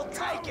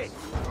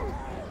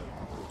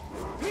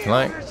 Can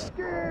I?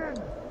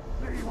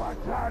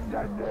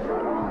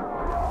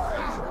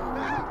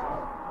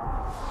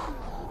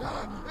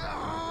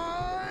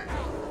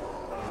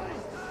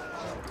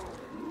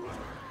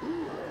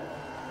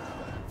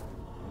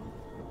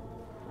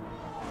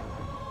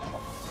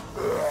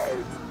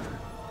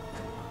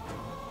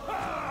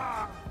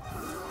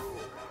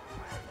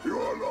 You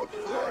are not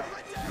threat.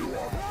 You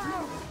are.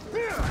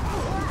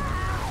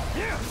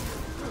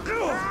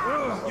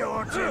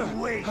 You're too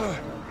weak.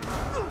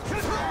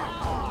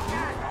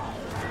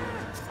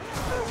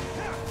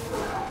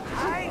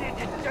 I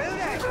didn't do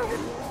that.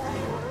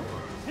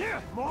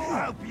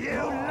 Hope you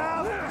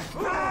love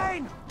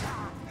mine.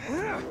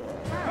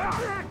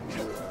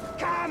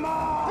 Come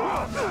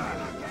on.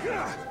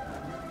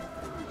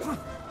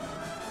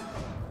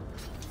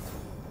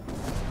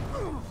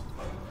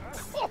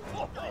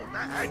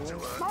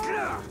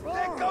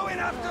 They're going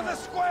up to the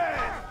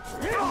square!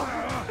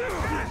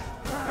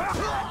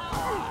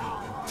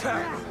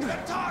 The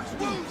dog's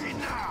wounded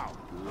now!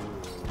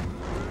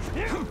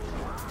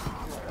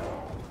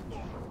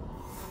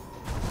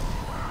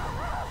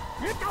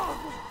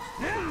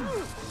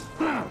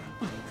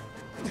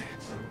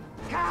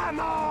 Come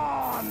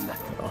on!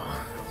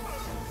 Oh.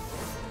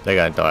 They're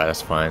gonna die,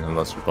 that's fine, I'm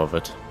not too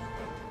bothered.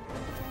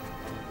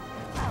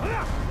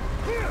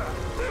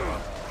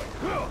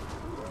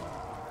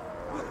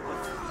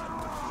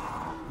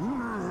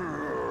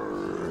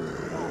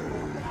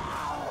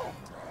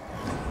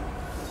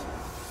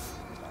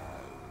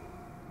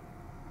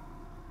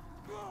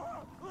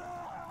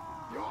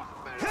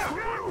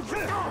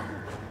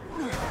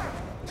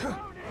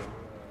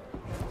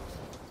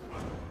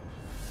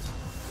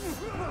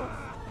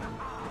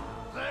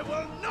 They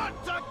will not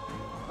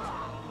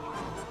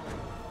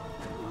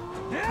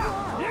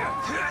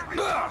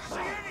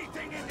see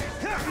anything in this.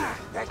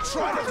 They're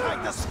trying to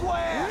take the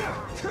square.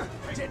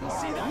 Didn't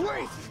see that.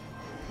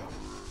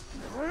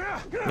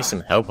 Need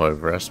some help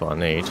over, that's what I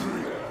need.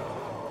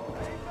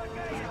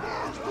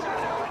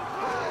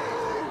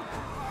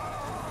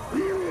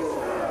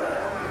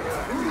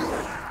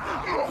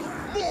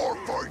 More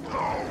fight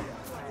now.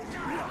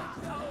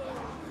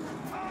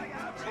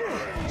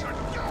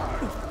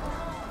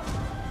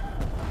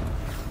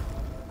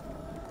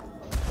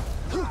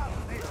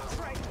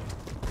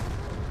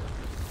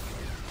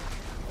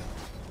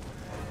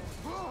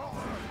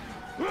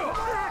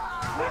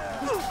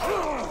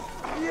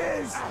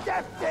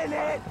 stepped in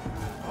it!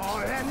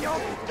 Or am you...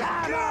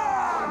 Come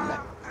on!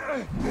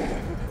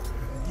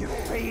 You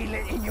feel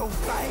it in your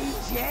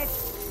veins yet?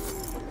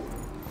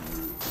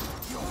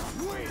 You're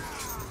weak!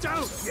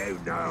 Don't you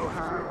know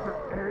how to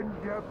end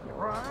your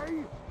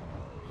prey?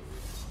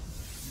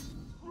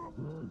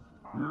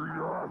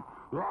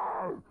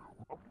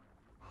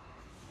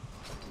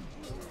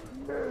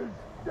 You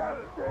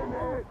stepped in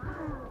it!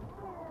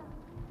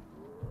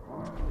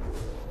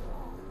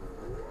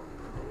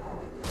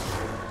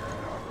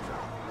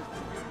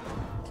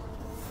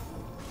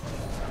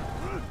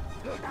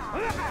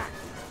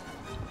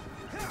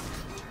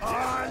 I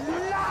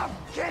love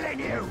killing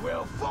you,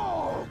 will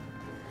fall!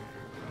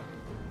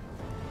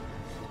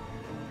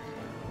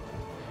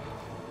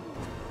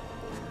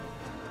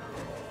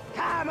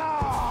 Come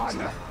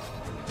on!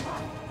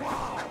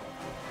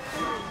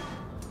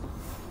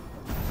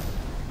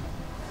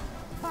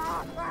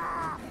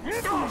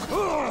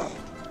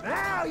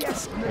 Now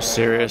yes. You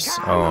serious?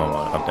 Oh,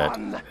 I'm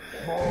dead.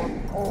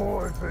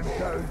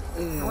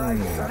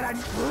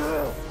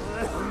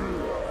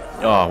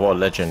 Oh, what a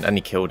legend. And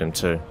he killed him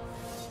too.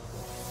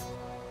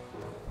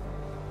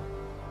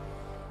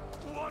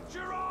 Watch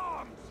your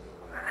arms.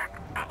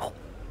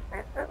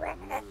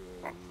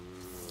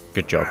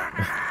 Good job.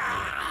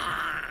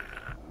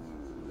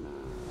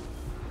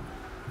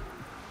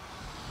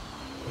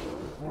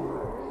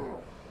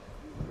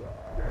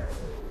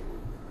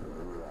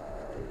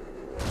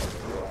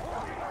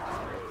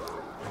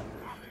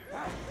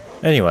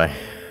 Anyway.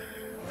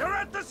 They're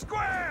at the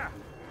square!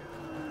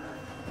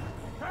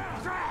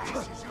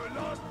 This is your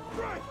last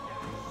breath!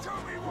 Show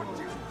me what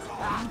you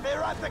got!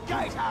 They're at the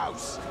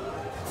gatehouse!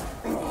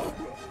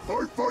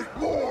 I fight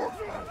more!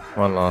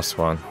 One last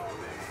one.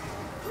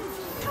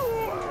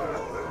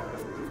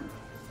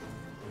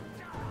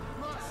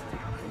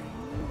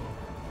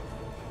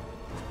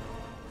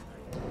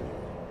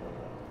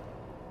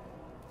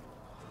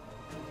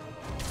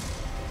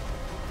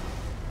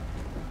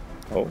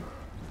 Oh.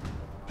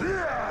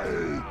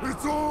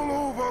 It's all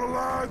over,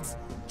 lads!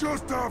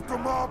 Just have to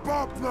mop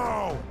up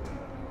now!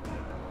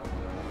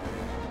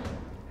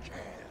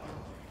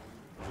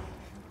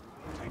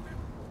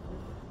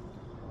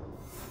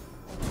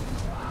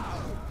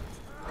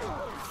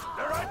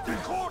 They're at the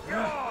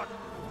courtyard!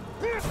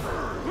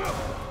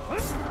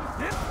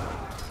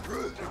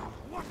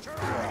 Watch your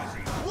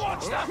eyes!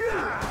 Watch them!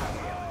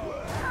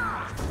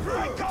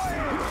 Right, go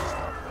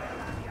in!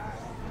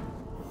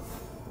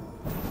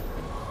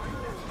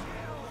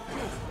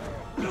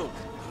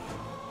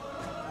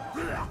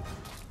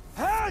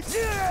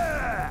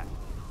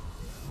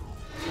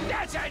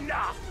 That's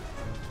enough!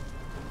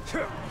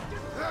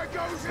 There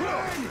goes him!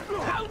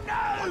 Oh no!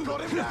 I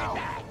got him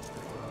now!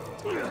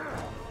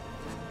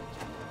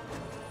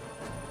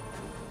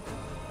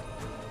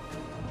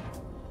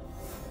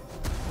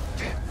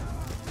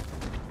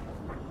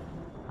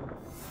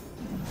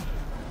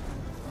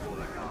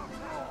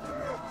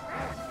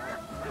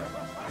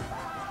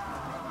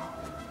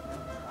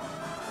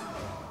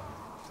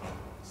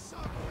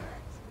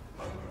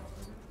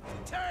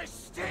 To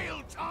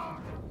steel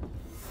tongue!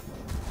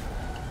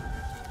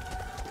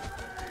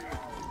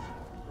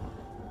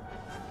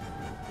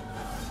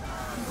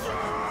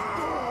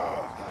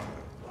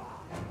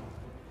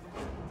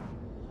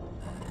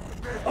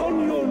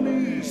 On your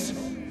knees!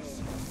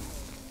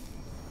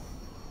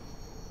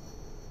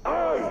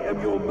 I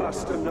am your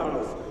master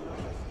now.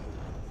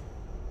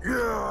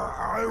 Yeah,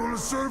 I will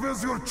serve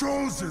as your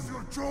chosen.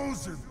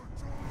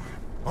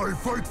 I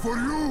fight for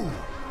you.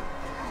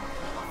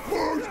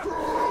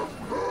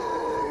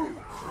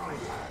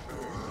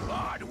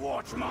 I'd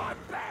watch my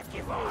back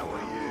if I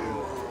were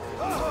you.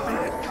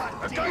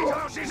 The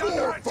gatehouse is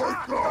under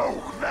attack! now.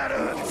 That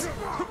hurts!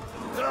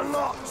 A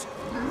lot!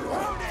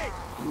 Hold it!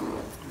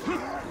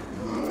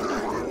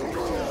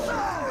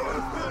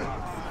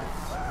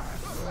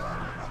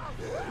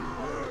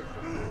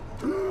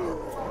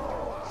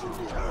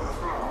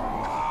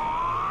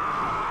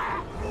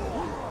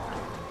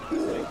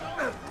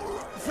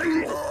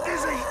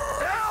 Dizzy!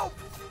 Help!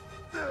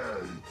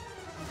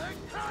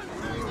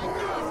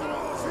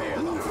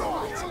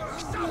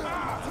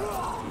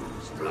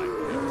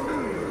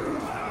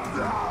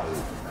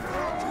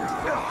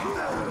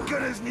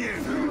 Good as new.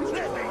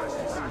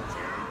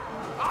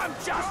 I'm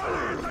just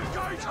in the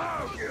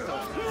gatehouse!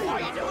 Why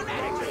are you doing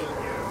that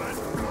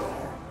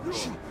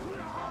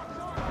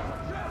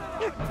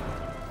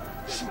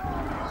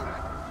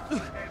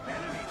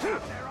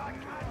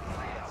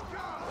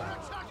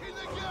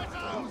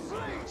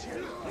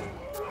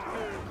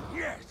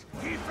Yes,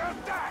 he found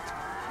that!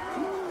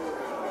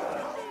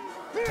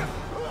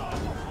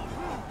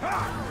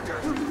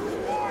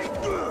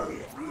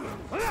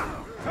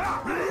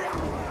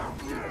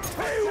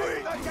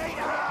 The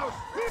gatehouse!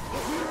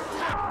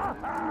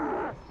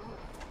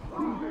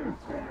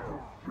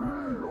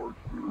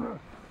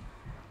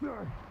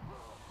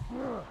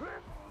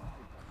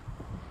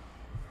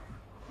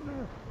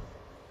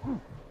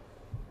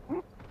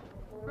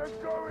 They're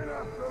going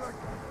after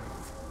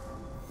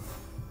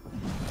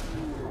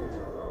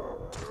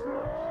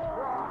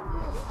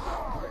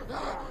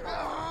the...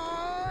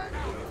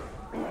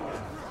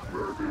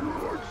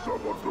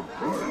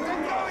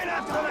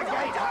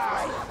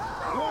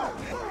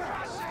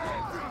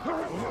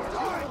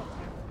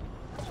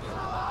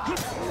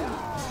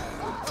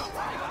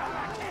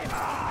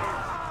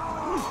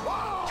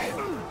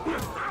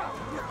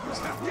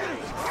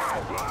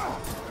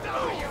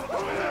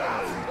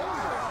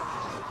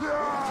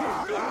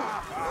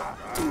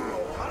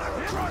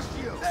 crush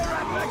you! They're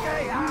at the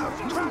gatehouse!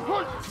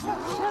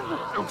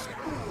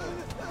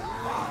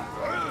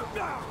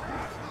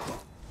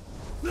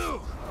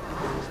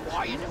 What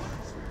are you doing?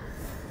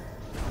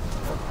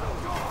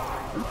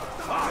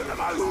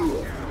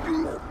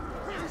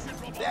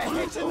 They're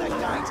hitting the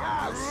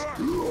gatehouse!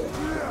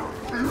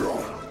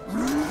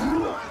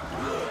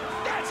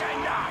 That's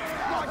enough!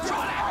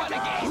 Try that one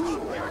again!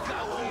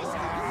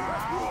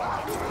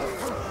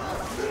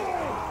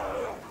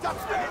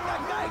 Defend the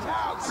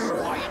gatehouse!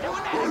 What are you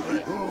doing there?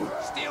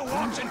 Still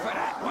watching for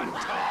that one,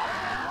 Tom?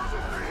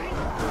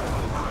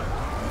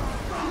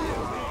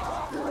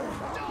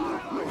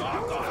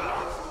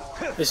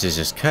 This is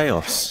just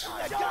chaos.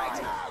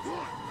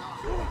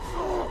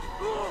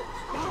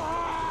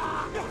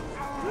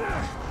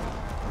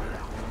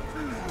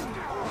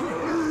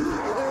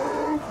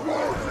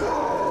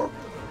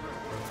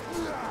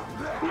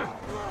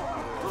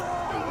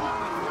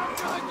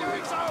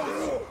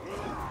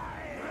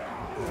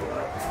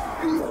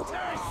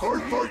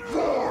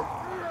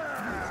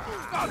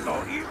 I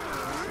got you!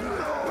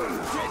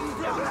 Didn't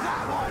block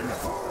that one!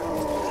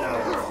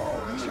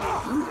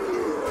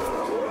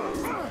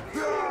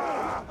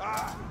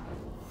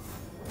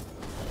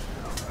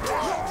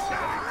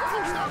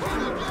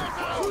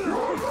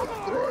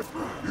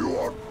 You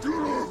are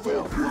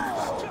beautiful!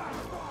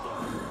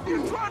 You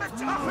trying to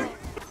top me?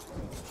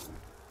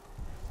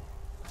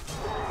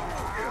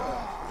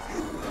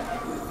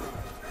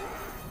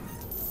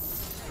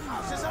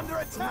 House is under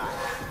attack!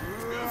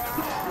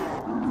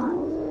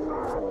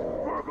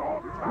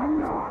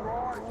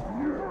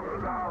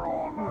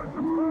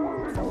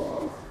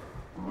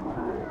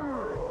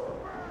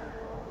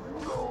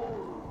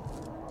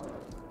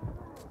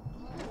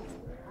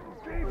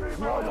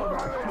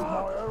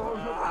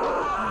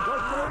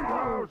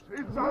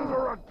 It's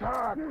under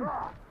attack!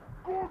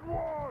 Good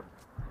one!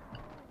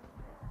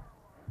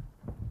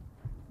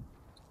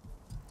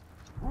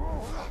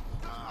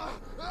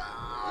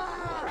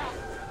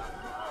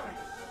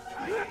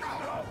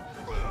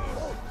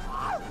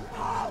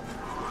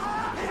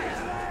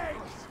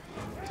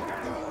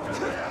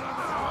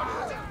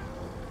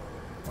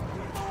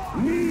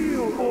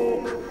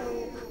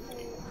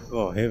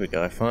 Oh, here we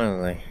go,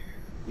 finally.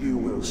 You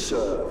will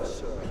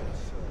serve.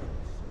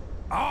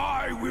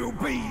 I will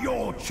be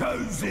your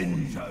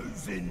chosen.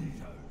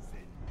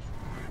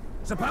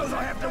 Suppose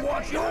I have to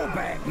watch your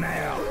back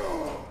now.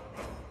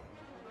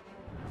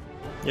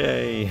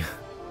 Yay!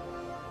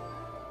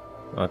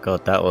 Oh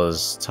god, that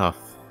was tough.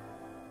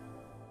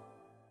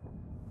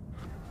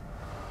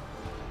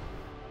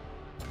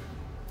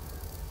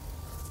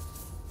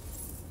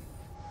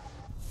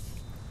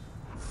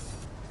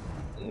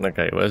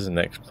 Okay, where's the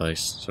next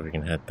place so we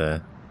can head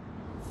there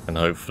and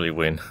hopefully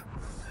win?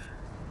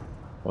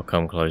 Or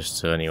come close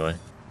to anyway.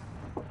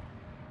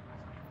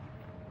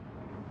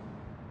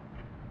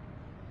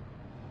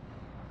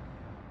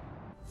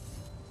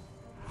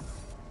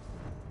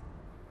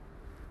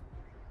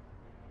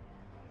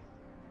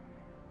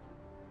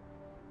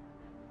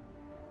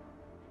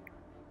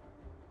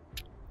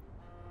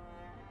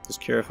 Does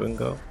Kirifun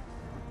go?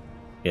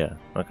 Yeah,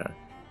 okay.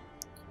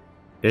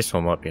 This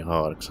one might be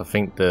hard because I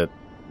think that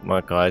my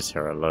guys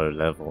here are low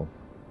level.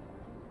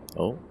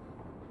 Oh.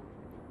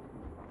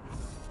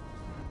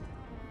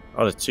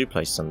 Oh, there's two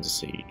places under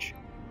siege.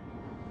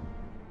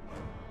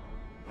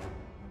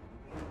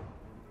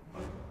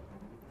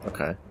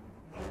 Okay.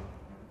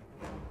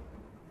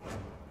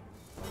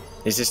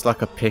 Is this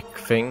like a pick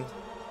thing?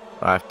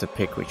 I have to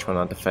pick which one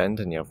I defend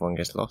and the other one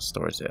gets lost,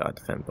 or is it I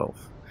defend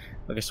both?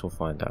 I guess we'll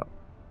find out.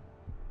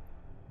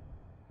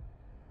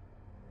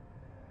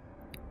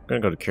 I'm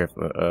gonna go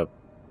to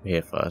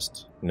here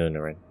first,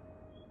 Nunarin.